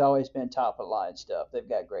 Bago's always been top of the line stuff. They've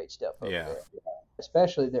got great stuff over there,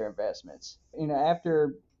 especially their investments. You know,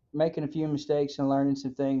 after making a few mistakes and learning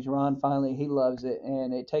some things, Ron finally, he loves it,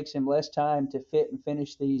 and it takes him less time to fit and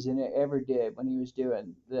finish these than it ever did when he was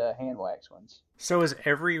doing the hand wax ones. So is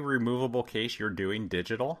every removable case you're doing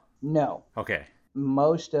digital? No. Okay.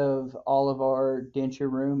 Most of all of our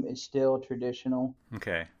denture room is still traditional.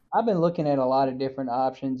 Okay. I've been looking at a lot of different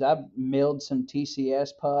options. I've milled some TCS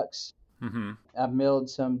pucks. Mm-hmm. I've milled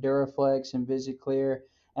some Duraflex and VisiClear,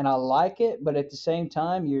 and I like it, but at the same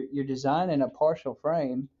time, you're designing a partial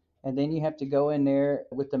frame, and then you have to go in there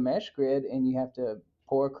with the mesh grid, and you have to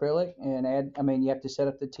pour acrylic and you have to set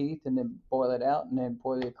up the teeth and then boil it out and then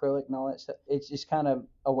pour the acrylic and all that stuff. It's just kind of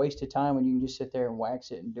a waste of time when you can just sit there and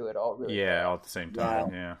wax it and do it all really well. All at the same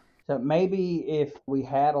time, yeah. So maybe if we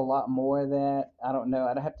had a lot more of that, I don't know,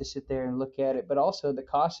 I'd have to sit there and look at it. But also the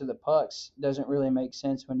cost of the pucks doesn't really make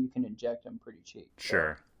sense when you can inject them pretty cheap.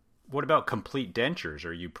 Sure. What about complete dentures?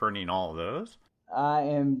 Are you printing all of those? I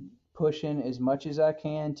am pushing as much as I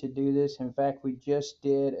can to do this. In fact, we just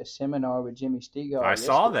did a seminar with Jimmy Stegall. I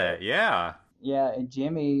saw that, yeah. Yeah, and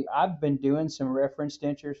Jimmy, I've been doing some reference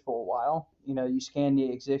dentures for a while. You know, you scan the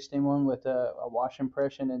existing one with a wash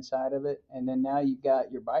impression inside of it, and then now you've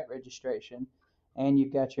got your bite registration, and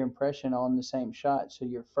you've got your impression on the same shot. So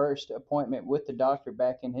your first appointment with the doctor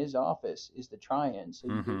back in his office is the try-in, so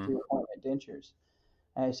you do 2 appointment dentures.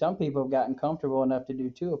 And some people have gotten comfortable enough to do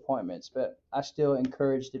 2 appointments, but I still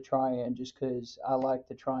encourage the try-in just because I like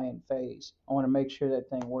the try-in phase. I want to make sure that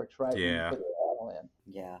thing works right when you put the bottle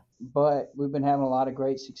in. Yeah. But we've been having a lot of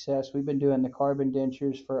great success. We've been doing the carbon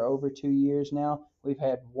dentures for over 2 years now. We've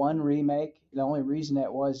had 1 remake. The only reason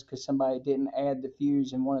that was because somebody didn't add the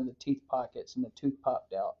fuse in one of the teeth pockets and the tooth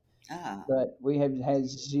popped out. Ah. But we have had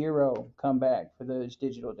 0 come back for those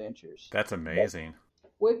digital dentures. That's amazing.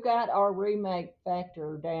 We've got our remake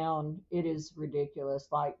factor down. It is ridiculous.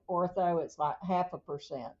 Like ortho, it's like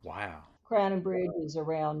 0.5%. Wow. Crown and bridge is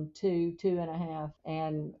around 2.5,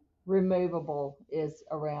 and removable is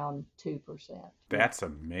around 2%. That's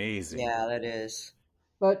amazing. Yeah, that is.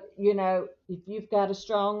 But, you know, if you've got a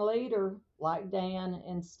strong leader like Dan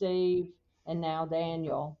and Steve and now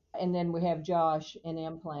Daniel, and then we have Josh in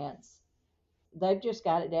implants, they've just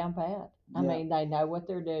got it down pat. I mean, they know what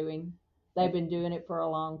they're doing. they've been doing it for a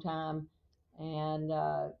long time, and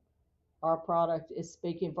our product is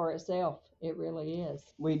speaking for itself. It really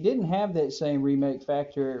is. We didn't have that same remake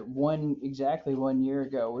factor exactly 1 year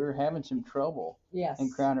ago. We were having some trouble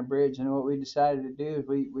in Crown and Bridge, and what we decided to do is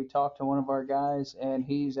we talked to one of our guys, and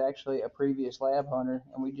he's actually a previous lab hunter,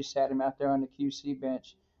 and we just sat him out there on the QC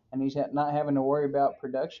bench, and he's not having to worry about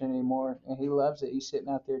production anymore, and he loves it. He's sitting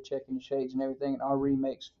out there checking the shades and everything, and our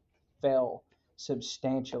remakes fell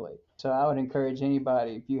substantially. So I would encourage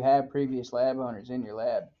anybody, if you have previous lab hunters in your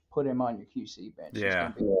lab, put him on your QC bench. Yeah. He's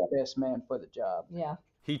going to be the best man for the job. Yeah.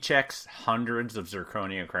 He checks hundreds of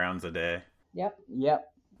zirconia crowns a day. Yep.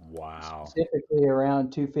 Wow. Specifically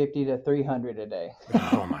around 250 to 300 a day.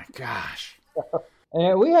 Oh my gosh.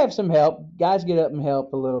 And we have some help. Guys get up and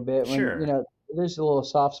help a little bit. Sure. You know, there's a little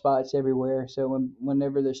soft spots everywhere. So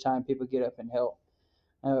whenever there's time, people get up and help.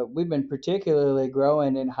 We've been particularly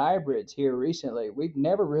growing in hybrids here recently. We've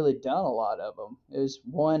never really done a lot of them. It was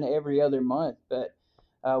one every other month, but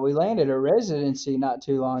we landed a residency not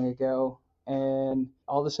too long ago, and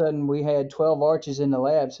all of a sudden we had 12 arches in the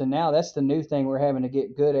lab. So now that's the new thing we're having to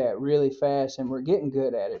get good at really fast, and we're getting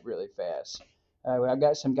good at it really fast. I've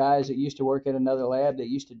got some guys that used to work at another lab that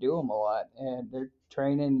used to do them a lot, and they're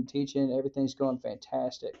training and teaching. Everything's going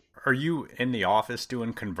fantastic. Are you in the office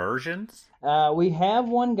doing conversions? We have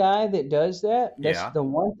one guy that does that. That's Yeah. the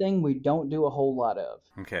one thing we don't do a whole lot of.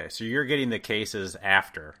 Okay, so you're getting the cases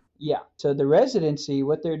after. Yeah. So the residency,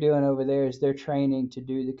 what they're doing over there is they're training to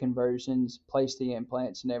do the conversions, place the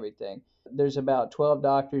implants and everything. There's about 12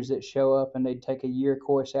 doctors that show up, and they take a year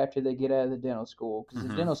course after they get out of the dental school. Because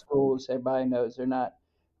the dental schools, everybody knows, they're not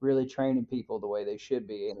really training people the way they should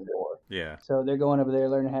be anymore. Yeah. So they're going over there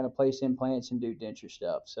learning how to place implants and do denture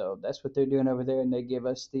stuff. So that's what they're doing over there, and they give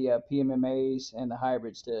us the PMMAs and the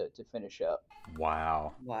hybrids to finish up.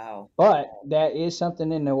 Wow. But that is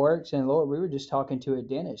something in the works. And Lord, we were just talking to a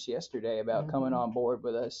dentist yesterday about coming on board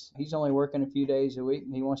with us. He's only working a few days a week,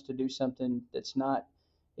 and he wants to do something that's not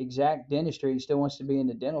exact dentistry. He still wants to be in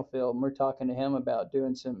the dental field. And we're talking to him about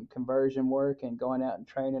doing some conversion work and going out and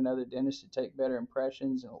training other dentists to take better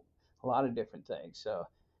impressions and a lot of different things. So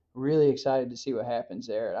really excited to see what happens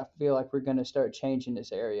there. I feel like we're going to start changing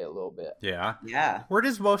this area a little bit. Yeah. Where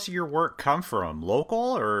does most of your work come from?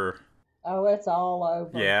 Local or? Oh, it's all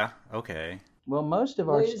over. Yeah. Okay. Well, most of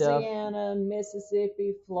our stuff. Louisiana,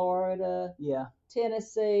 Mississippi, Florida. Yeah.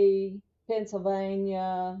 Tennessee,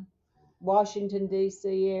 Pennsylvania, Washington,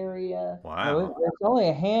 D.C. area. Wow. There's only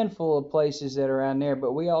a handful of places that are around there,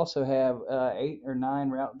 but we also have 8 or 9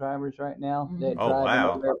 route drivers right now that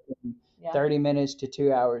drive anywhere from 30 minutes to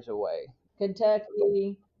 2 hours away.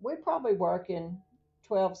 Kentucky, we probably work in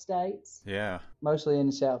 12 states. Yeah. Mostly in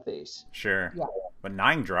the Southeast. Sure. Yeah. But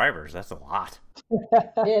 9 drivers, that's a lot.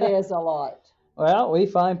 It is a lot. Well, we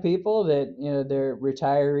find people that, they're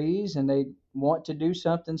retirees and they want to do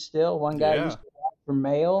something still. One guy used to drive for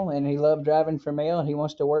mail, and he loved driving for mail, and he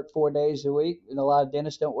wants to work 4 days a week. And a lot of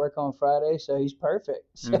dentists don't work on Friday, so he's perfect.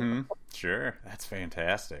 So. Sure. That's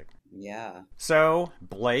fantastic. Yeah. So,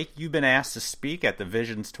 Blake, you've been asked to speak at the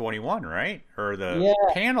Visions 21, right? Or the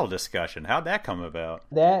panel discussion. How'd that come about?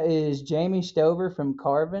 That is Jamie Stover from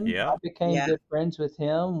Carvin. Yeah. I became good friends with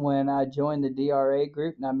him when I joined the DRA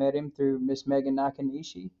group, and I met him through Miss Megan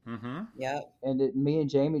Nakanishi. Yeah. And me and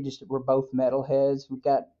Jamie were both metalheads. We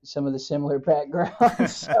got some of the similar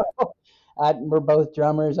backgrounds. So we're both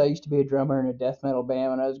drummers. I used to be a drummer in a death metal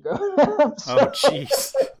band when I was growing up. So. Oh,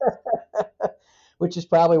 jeez. Which is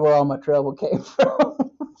probably where all my trouble came from.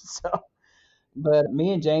 But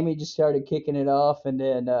me and Jamie just started kicking it off, and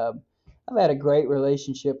then I've had a great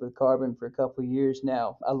relationship with Carbon for a couple of years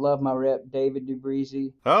now. I love my rep, David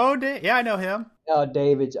Dubrizi. Oh, yeah, I know him. Oh,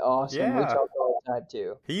 David's awesome. Yeah. We talk all the time,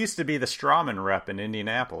 too. He used to be the Strawman rep in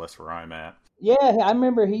Indianapolis, where I'm at. Yeah, I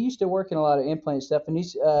remember he used to work in a lot of implant stuff, and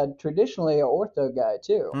he's traditionally an ortho guy,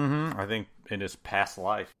 too. I think in his past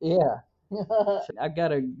life. Yeah. I've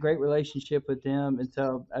got a great relationship with them, and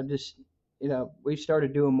so I just, we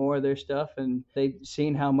started doing more of their stuff, and they've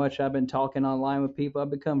seen how much I've been talking online with people. I've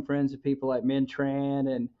become friends with people like Min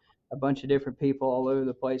Tran and a bunch of different people all over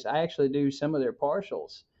the place. I actually do some of their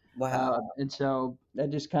partials. Wow. And so that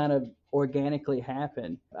just kind of organically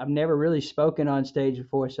happened. I've never really spoken on stage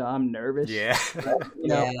before, so I'm nervous. Yeah. But,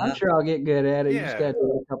 I'm sure I'll get good at it. You just got to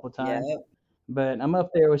do it a couple times. Yeah. But I'm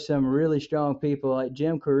up there with some really strong people like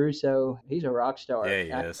Jim Caruso. He's a rock star. Yeah,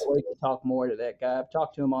 he I is. can't wait to talk more to that guy. I've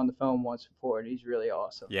talked to him on the phone once before, and he's really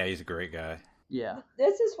awesome. Yeah, he's a great guy. Yeah.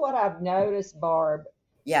 This is what I've noticed, Barb.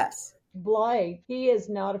 Yes. Blake, he is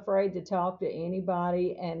not afraid to talk to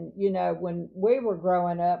anybody. And, when we were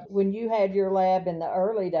growing up, when you had your lab in the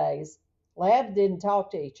early days, labs didn't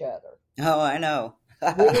talk to each other. Oh, I know.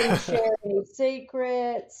 We didn't share any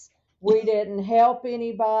secrets. We didn't help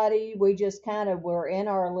anybody. We just kind of were in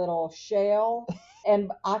our little shell.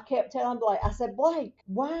 And I kept telling Blake, I said, Blake,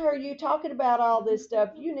 why are you talking about all this stuff?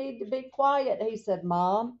 You need to be quiet. He said,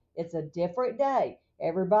 Mom, it's a different day.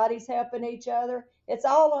 Everybody's helping each other. It's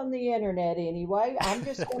all on the internet anyway. I'm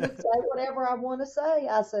just going to say whatever I want to say.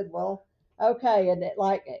 I said, well, okay. And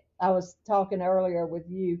like I was talking earlier with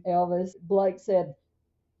you, Elvis, Blake said,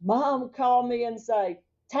 Mom called me and say,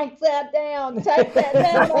 take that down off the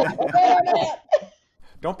internet.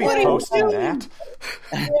 Don't be posting that.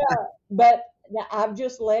 Yeah, but I've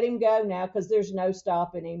just let him go now because there's no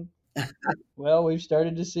stopping him. Well, we've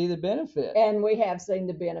started to see the benefit. And we have seen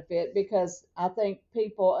the benefit because I think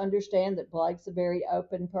people understand that Blake's a very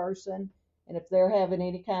open person. And if they're having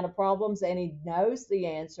any kind of problems and he knows the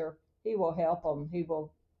answer, he will help them. He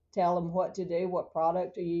will tell them what to do, what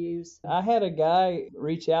product to use. I had a guy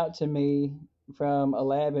reach out to me from a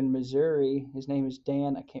lab in Missouri. His name is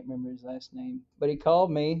Dan. I can't remember his last name. But he called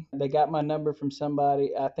me. They got my number from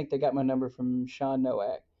somebody. I think they got my number from Sean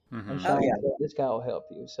Nowak. Mm-hmm. And Sean said, this guy will help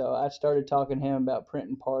you. So I started talking to him about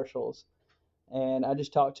printing partials. And I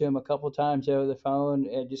just talked to him a couple of times over the phone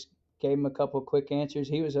and just gave him a couple of quick answers.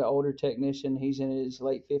 He was an older technician. He's in his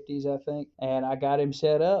late 50s, I think. And I got him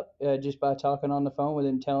set up just by talking on the phone with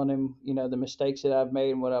him, telling him, the mistakes that I've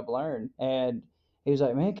made and what I've learned. And he was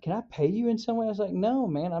like, man, can I pay you in some way? I was like, no,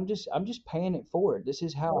 man, I'm just paying it forward. This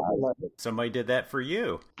is how I love it. Somebody did that for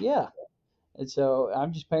you. Yeah. And so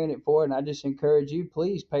I'm just paying it forward. And I just encourage you,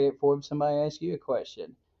 please pay it forward if somebody asks you a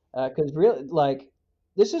question. Because really,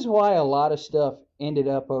 this is why a lot of stuff ended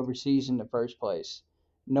up overseas in the first place.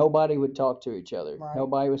 Nobody would talk to each other. Right.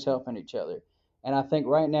 Nobody was helping each other. And I think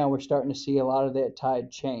right now we're starting to see a lot of that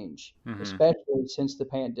tide change, especially since the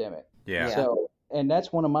pandemic. Yeah. So, and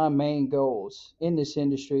that's one of my main goals in this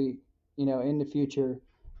industry, in the future,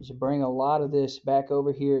 is to bring a lot of this back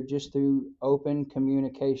over here just through open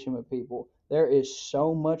communication with people. There is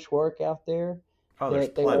so much work out there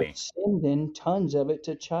that they are sending tons of it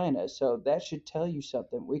to China. So that should tell you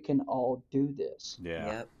something. We can all do this. Yeah.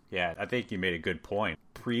 Yep. Yeah, I think you made a good point.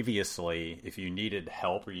 Previously, if you needed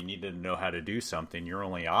help or you needed to know how to do something, your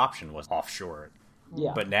only option was offshore it.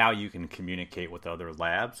 Yeah. But now you can communicate with other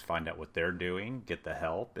labs, find out what they're doing, get the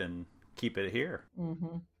help, and keep it here.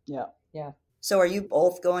 Mm-hmm. Yeah. Yeah. So are you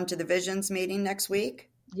both going to the Visions meeting next week?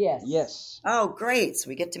 Yes. Yes. Oh, great. So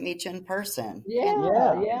we get to meet you in person.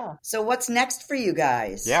 Yeah. So what's next for you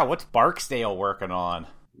guys? Yeah, what's Barksdale working on?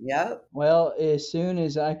 Yep. Well, as soon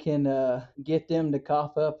as I can get them to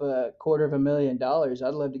cough up $250,000,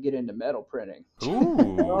 I'd love to get into metal printing.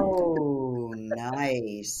 Ooh. Oh,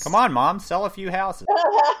 nice. Come on, Mom, sell a few houses.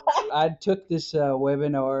 I took this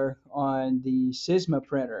webinar on the Sysma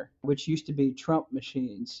printer, which used to be Trump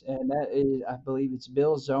machines, and that is, I believe it's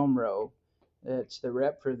Bill Zomro. That's the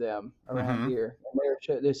rep for them around here.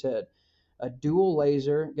 And they said a dual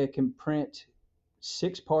laser that can print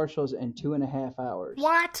 6 partials in 2.5 hours.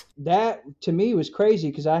 What? That to me was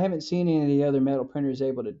crazy because I haven't seen any of the other metal printers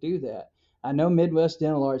able to do that. I know Midwest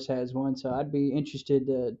Dental Arts has one, so I'd be interested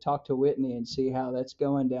to talk to Whitney and see how that's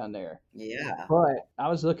going down there. Yeah. But I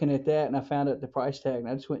was looking at that and I found out the price tag and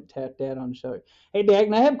I just went and tapped that on the shoulder. Hey, Dad,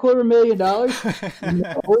 can I have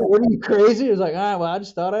 $250,000? What are you crazy? It was like, all right, well, I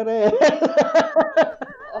just thought I'd ask.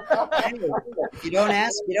 If you don't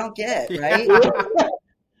ask, you don't get, right?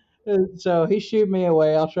 So he shooed me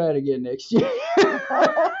away. I'll try it again next year.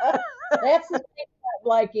 That's the thing about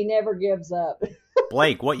Blake. He never gives up.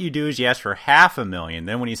 Blake, what you do is you ask for $500,000.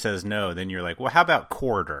 Then when he says no, then you're like, well, how about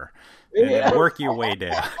quarter? And then work your way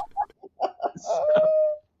down.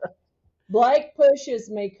 Blake pushes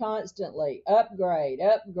me constantly. Upgrade.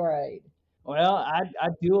 Well, I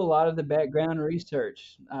do a lot of the background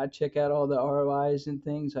research. I check out all the ROIs and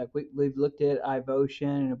things. Like we've looked at iVotion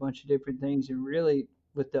and a bunch of different things, and really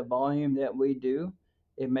with the volume that we do,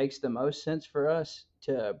 it makes the most sense for us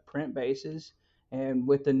to print bases. And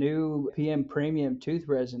with the new PM Premium tooth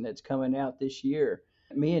resin that's coming out this year,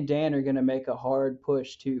 me and Dan are going to make a hard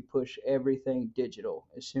push to push everything digital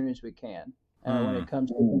as soon as we can when it comes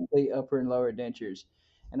to complete upper and lower dentures.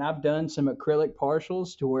 And I've done some acrylic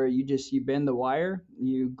partials to where you bend the wire,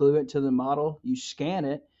 you glue it to the model, you scan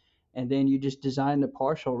it, and then you just design the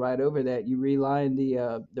partial right over that. You reline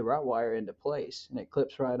the rot wire into place, and it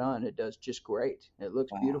clips right on. It does just great. It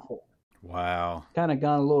looks beautiful. Wow. Kind of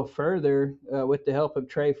gone a little further with the help of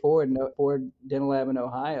Trey Ford and Ford Dental Lab in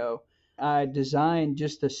Ohio. I designed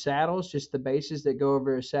just the saddles, just the bases that go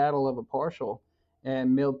over a saddle of a partial,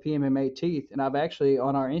 and milled PMMA teeth. And I've actually,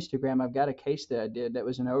 on our Instagram, I've got a case that I did that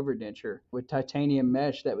was an overdenture with titanium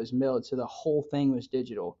mesh that was milled. So the whole thing was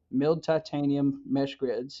digital. Milled titanium mesh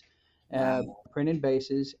grids, printed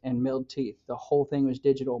bases, and milled teeth. The whole thing was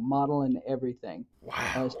digital, model and everything.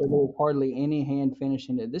 Wow. So there was hardly any hand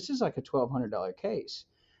finishing it. This is like a $1,200 case.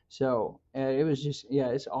 So it was just,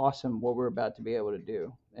 it's awesome what we're about to be able to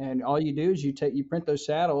do. And all you do is you print those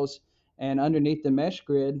saddles, and underneath the mesh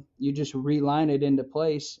grid, you just reline it into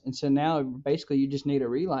place. And so now basically you just need a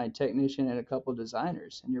reline technician and a couple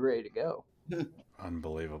designers, and you're ready to go.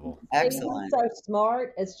 Unbelievable. Excellent. He's so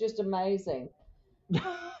smart. It's just amazing.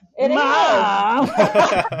 It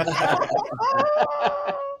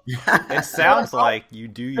sounds like you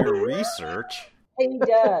do your research. He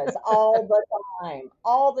does all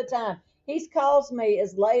the time. He calls me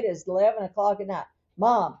as late as 11 o'clock at night.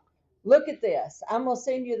 Mom, look at this. I'm going to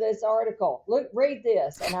send you this article. Look, read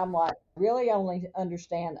this. And I'm like, really only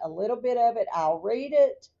understand a little bit of it. I'll read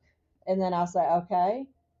it. And then I'll say, okay.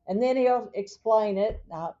 And then he'll explain it.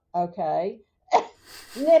 Okay.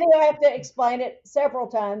 And then he'll have to explain it several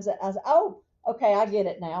times. I say, oh, okay, I get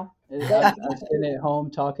it now. I'm sitting at home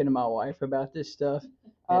talking to my wife about this stuff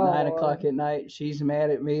at 9 o'clock at night. She's mad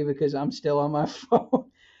at me because I'm still on my phone.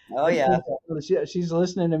 Oh, yeah. She's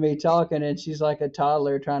listening to me talking, and she's like a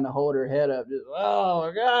toddler trying to hold her head up. Just, oh,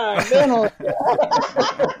 my God, dental.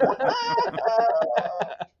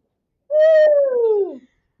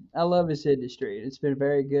 I love this industry. It's been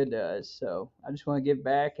very good to us. So I just want to give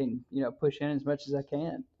back and, push in as much as I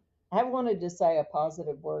can. I wanted to say a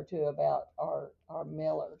positive word, too, about our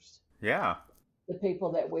millers. Yeah. The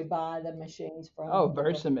people that we buy the machines from. Oh,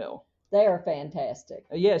 VersaMill. They are fantastic.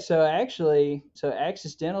 Yeah, so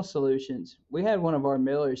Axis Dental Solutions, we had one of our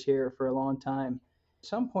millers here for a long time. At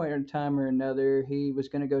some point in time or another, he was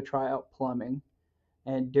going to go try out plumbing.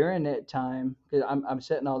 And during that time, because I'm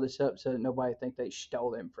setting all this up so that nobody think they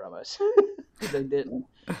stole him from us. They didn't.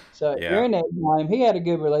 So During that time, he had a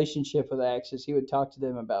good relationship with Axis. He would talk to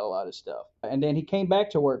them about a lot of stuff. And then he came back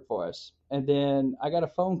to work for us. And then I got a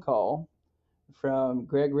phone call from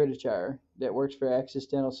Greg Riddichire that works for Axis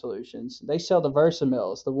Dental Solutions. They sell the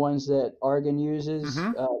VersaMills, the ones that Oregon uses.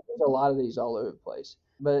 Mm-hmm. There's a lot of these all over the place.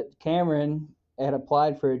 But Cameron had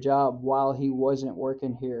applied for a job while he wasn't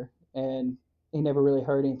working here, and he never really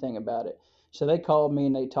heard anything about it. So they called me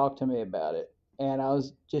and they talked to me about it. And I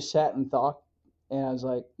was just sat and thought, and I was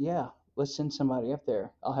like, yeah, let's send somebody up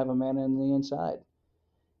there. I'll have a man on the inside.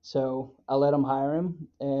 So I let him hire him,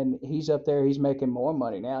 and he's up there. He's making more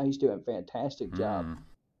money now. He's doing a fantastic job.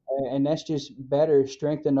 And that's just better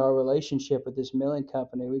strengthened our relationship with this milling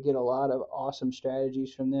company. We get a lot of awesome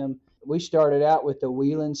strategies from them. We started out with the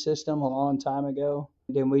Wheelan system a long time ago.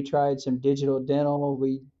 Then we tried some digital dental.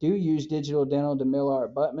 We do use digital dental to mill our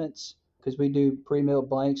abutments because we do pre-milled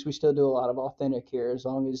blanks. We still do a lot of authentic here. As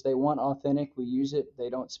long as they want authentic, we use it. They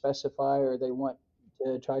don't specify or they want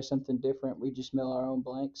to try something different, we just mill our own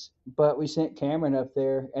blanks. But we sent Cameron up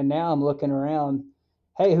there, and now I'm looking around.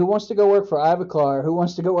 Hey, who wants to go work for Ivoclar? Who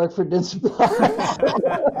wants to go work for Dentsply?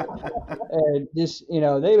 And just,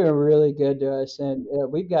 they've been really good to us. And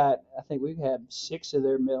I think we've had 6 of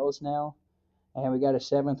their mills now, and we got a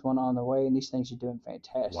 7th one on the way, and these things are doing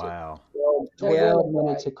fantastic. Wow. 12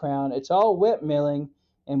 minutes a crown. It's all wet milling.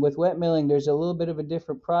 And with wet milling, there's a little bit of a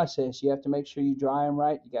different process. You have to make sure you dry them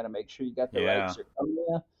right. You got to make sure you got the right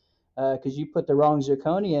zirconia. Because you put the wrong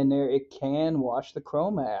zirconia in there, it can wash the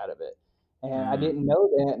chroma out of it. And I didn't know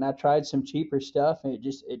that, and I tried some cheaper stuff, and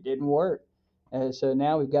it didn't work. So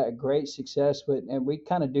now we've got a great success with, and we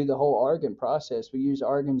kind of do the whole Argan process. We use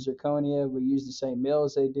Argan zirconia. We use the same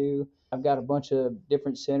mills they do. I've got a bunch of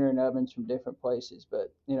different centering ovens from different places,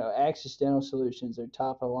 but Axis Dental Solutions are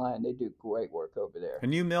top of the line. They do great work over there.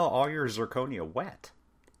 And you mill all your zirconia wet?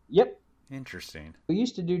 Yep. Interesting. We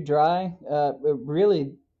used to do dry.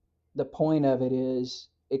 Really, the point of it is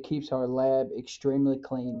it keeps our lab extremely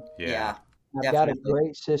clean. Yeah. I've got a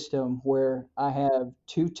great system where I have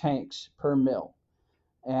 2 tanks per mill.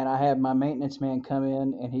 And I have my maintenance man come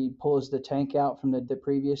in, and he pulls the tank out from the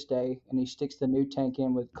previous day, and he sticks the new tank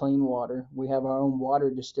in with clean water. We have our own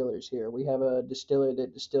water distillers here. We have a distiller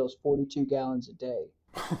that distills 42 gallons a day.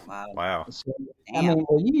 Wow. So,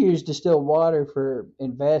 you use distilled water for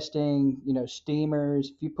investing,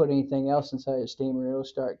 steamers. If you put anything else inside a steamer, it'll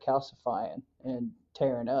start calcifying and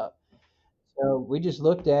tearing up. So we just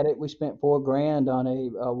looked at it. We spent $4,000 on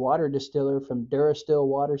a water distiller from Durastill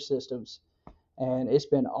Water Systems. And it's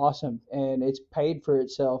been awesome, and it's paid for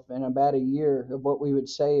itself in about a year of what we would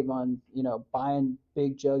save on, buying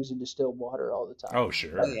big jugs of distilled water all the time. Oh,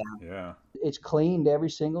 sure. Yeah. It's cleaned every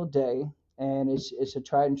single day, and it's a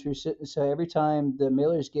tried and true system. So every time the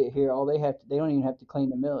millers get here, they don't even have to clean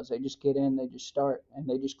the mills. They just get in, they just start, and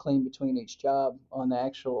they just clean between each job on the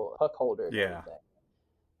actual puck holder. Yeah.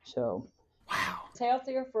 So. Wow. It's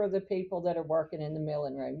healthier for the people that are working in the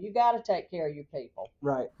milling room. You got to take care of your people.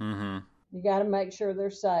 Right. Mm-hmm. You got to make sure they're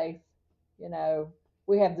safe. You know,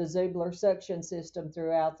 we have the Zubler suction system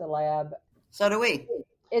throughout the lab. So do we.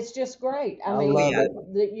 It's just great. I love mean,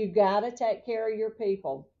 it. you got to take care of your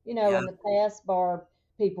people. You know, in the past, Barb,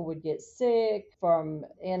 people would get sick from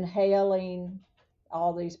inhaling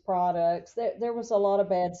all these products. There was a lot of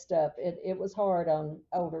bad stuff. It was hard on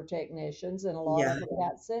older technicians, and a lot of them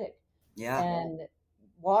got sick. Yeah. And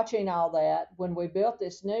watching all that, when we built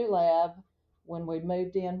this new lab, when we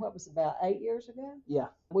moved in, what was it, about 8 years ago? Yeah.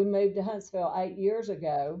 We moved to Huntsville 8 years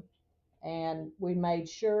ago, and we made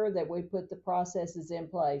sure that we put the processes in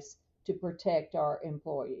place to protect our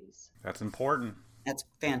employees. That's important. That's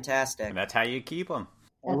fantastic. And that's how you keep them.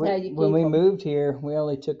 When we moved here, we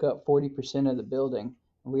only took up 40% of the building.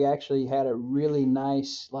 We actually had a really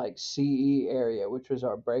nice CE area, which was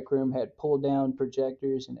our break room, had pull down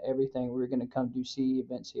projectors and everything. We were going to come do CE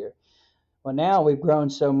events here. Well, now we've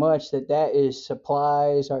grown so much that is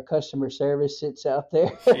supplies. Our customer service sits out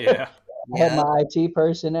there. Yeah. I have my IT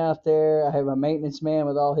person out there. I have a maintenance man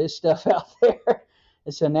with all his stuff out there.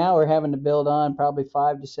 And so now we're having to build on probably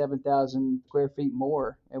 5,000 to 7,000 square feet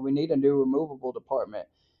more. And we need a new removable department,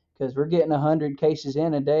 because we're getting 100 cases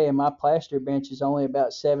in a day, and my plaster bench is only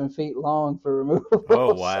about 7 feet long for removal.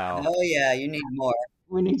 Oh, wow. Oh, yeah, you need more.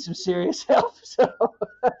 We need some serious help. So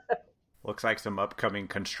looks like some upcoming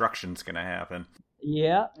construction's going to happen.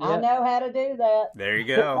 Yeah. I know how to do that. There you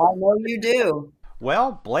go. I know you do.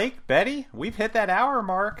 Well, Blake, Betty, we've hit that hour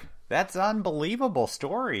mark. That's an unbelievable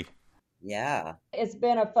story. Yeah. It's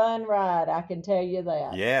been a fun ride, I can tell you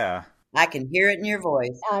that. Yeah. I can hear it in your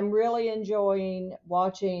voice. I'm really enjoying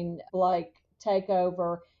watching Blake take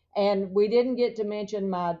over. And we didn't get to mention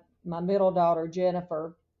my middle daughter,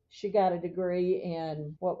 Jennifer. She got a degree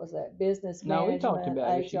in, what was that, business management, No, we talked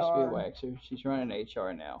about it. HR. She's a waxer. She's running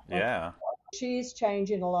HR now. Yeah. She's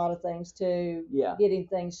changing a lot of things too. Yeah. Getting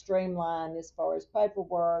things streamlined as far as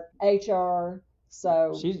paperwork, HR.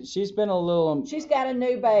 So she's been a little. She's got a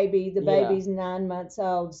new baby. The baby's 9 months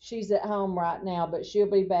old. She's at home right now, but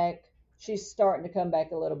she'll be back. She's starting to come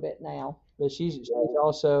back a little bit now. But she's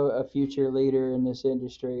also a future leader in this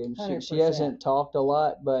industry, and she hasn't talked a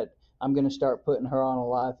lot, but I'm going to start putting her on a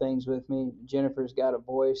lot of things with me. Jennifer's got a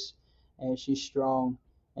voice, and she's strong,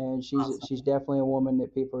 and she's definitely a woman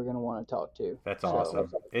that people are going to want to talk to. That's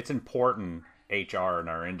awesome. It's important, HR in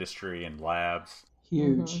our industry and labs.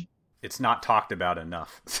 Huge. Mm-hmm. It's not talked about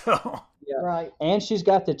enough. So Right. And she's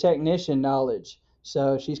got the technician knowledge.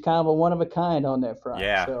 So she's kind of a one of a kind on that front.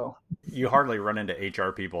 Yeah. So you hardly run into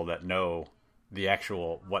HR people that know the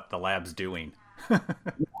actual what the lab's doing.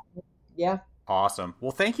 Yeah. Awesome.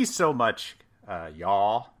 Well, thank you so much,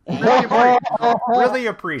 y'all. Really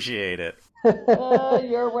appreciate it.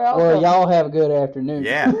 You're welcome. Well, y'all have a good afternoon.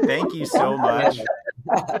 Yeah, thank you so much.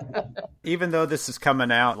 Even though this is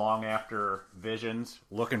coming out long after Visions,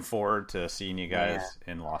 looking forward to seeing you guys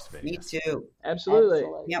in Las Vegas. Me too. Absolutely.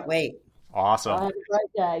 Can't wait. Awesome. Have a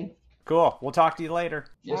great day. Cool. We'll talk to you later.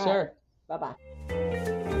 Yes, All sir. right. Bye-bye.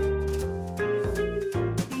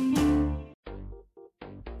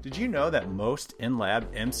 Did you know that most in-lab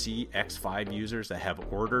MC-X5 users that have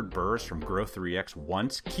ordered burrs from Grow3X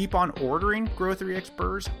once keep on ordering Grow3X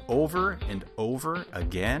burrs over and over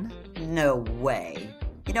again? No way.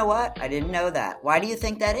 You know what? I didn't know that. Why do you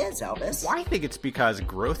think that is, Elvis? Well, I think it's because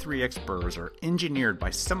Grow3X burrs are engineered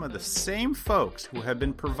by some of the same folks who have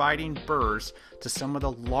been providing burrs to some of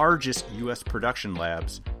the largest U.S. production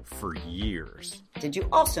labs for years. Did you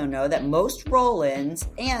also know that most roll-ins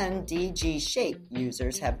and DG shape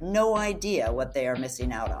users have no idea what they are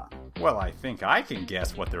missing out on? Well, I think I can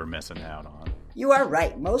guess what they're missing out on. You are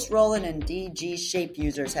right. Most roll-in and DG shape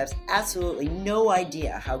users have absolutely no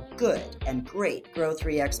idea how good and great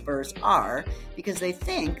Grow3X burrs are because they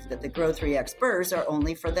think that the Grow3X burrs are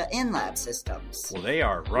only for the in-lab systems. Well, they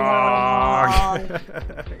are wrong.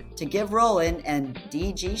 To give roll-in and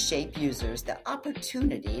DG shape users the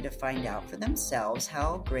opportunity to find out for themselves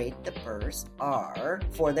how great the burrs are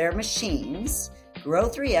for their machines,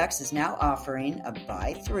 Grow3X is now offering a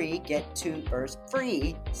buy 3, get 2 burrs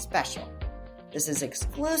free special. This is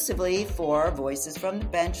exclusively for Voices from the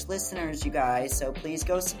Bench listeners, you guys, so please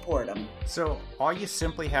go support them. So all you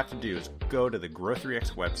simply have to do is go to the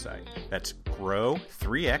Grow3X website. That's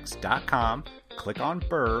grow3x.com, click on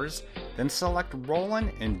burrs, then select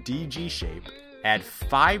Rollin and DG shape, add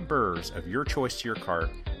 5 burrs of your choice to your cart,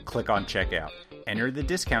 click on checkout. Enter the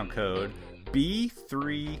discount code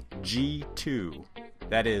B3G2.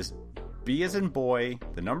 That is B as in boy,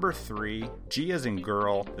 the number 3, G as in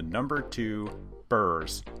girl, the number 2,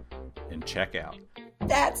 burrs. And check out.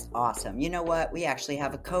 That's awesome. You know what? We actually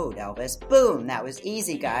have a code, Elvis. Boom! That was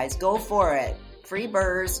easy, guys. Go for it. Free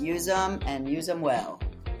burrs. Use them and use them well.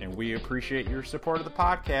 And we appreciate your support of the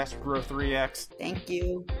podcast, Grow3X. Thank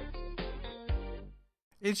you.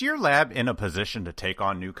 Is your lab in a position to take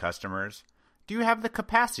on new customers? Do you have the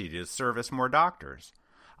capacity to service more doctors?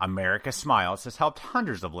 America Smiles has helped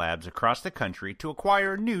hundreds of labs across the country to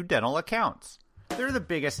acquire new dental accounts. They're the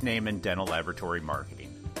biggest name in dental laboratory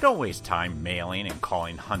marketing. Don't waste time mailing and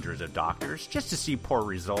calling hundreds of doctors just to see poor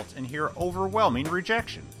results and hear overwhelming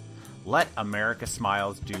rejection. Let America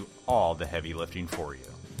Smiles do all the heavy lifting for you.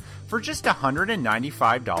 For just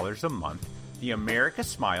 $195 a month, the America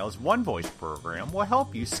Smiles One Voice program will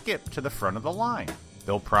help you skip to the front of the line.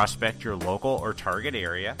 They'll prospect your local or target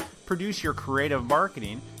area, produce your creative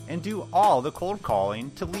marketing, and do all the cold calling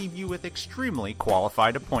to leave you with extremely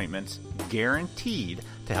qualified appointments, guaranteed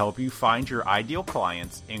to help you find your ideal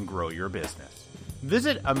clients and grow your business.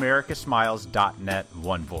 Visit americasmiles.net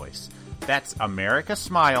One Voice. That's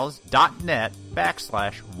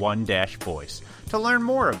americasmiles.net/one-voice to learn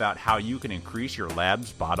more about how you can increase your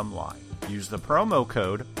lab's bottom line. Use the promo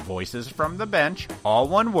code Voices from the Bench, all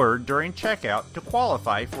one word, during checkout to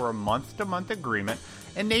qualify for a month-to-month agreement,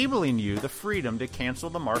 enabling you the freedom to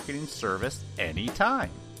cancel the marketing service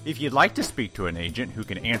anytime. If you'd like to speak to an agent who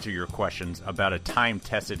can answer your questions about a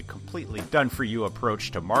time-tested, completely done-for-you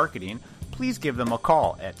approach to marketing, please give them a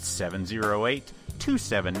call at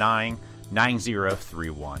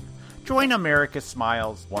 708-279-9031. Join America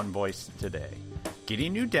Smiles One Voice today.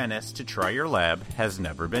 Getting new dentists to try your lab has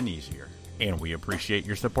never been easier. And we appreciate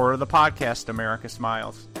your support of the podcast, America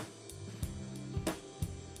Smiles.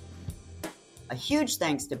 A huge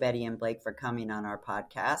thanks to Betty and Blake for coming on our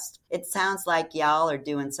podcast. It sounds like y'all are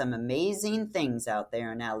doing some amazing things out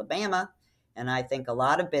there in Alabama. And I think a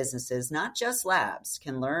lot of businesses, not just labs,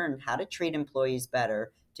 can learn how to treat employees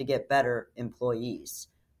better to get better employees.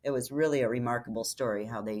 It was really a remarkable story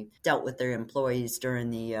how they dealt with their employees during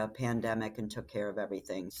the pandemic and took care of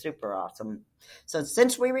everything. Super awesome. So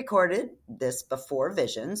since we recorded this before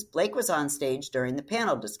Visions, Blake was on stage during the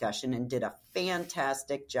panel discussion and did a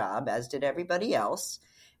fantastic job, as did everybody else.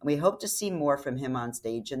 And we hope to see more from him on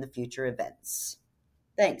stage in the future events.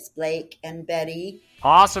 Thanks, Blake and Betty.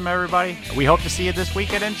 Awesome, everybody. We hope to see you this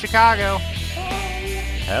weekend in Chicago. Bye.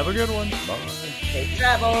 Have a good one. Bye. Safe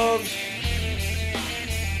travels.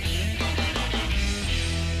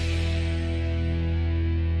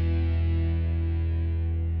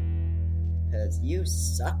 You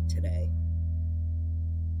suck today.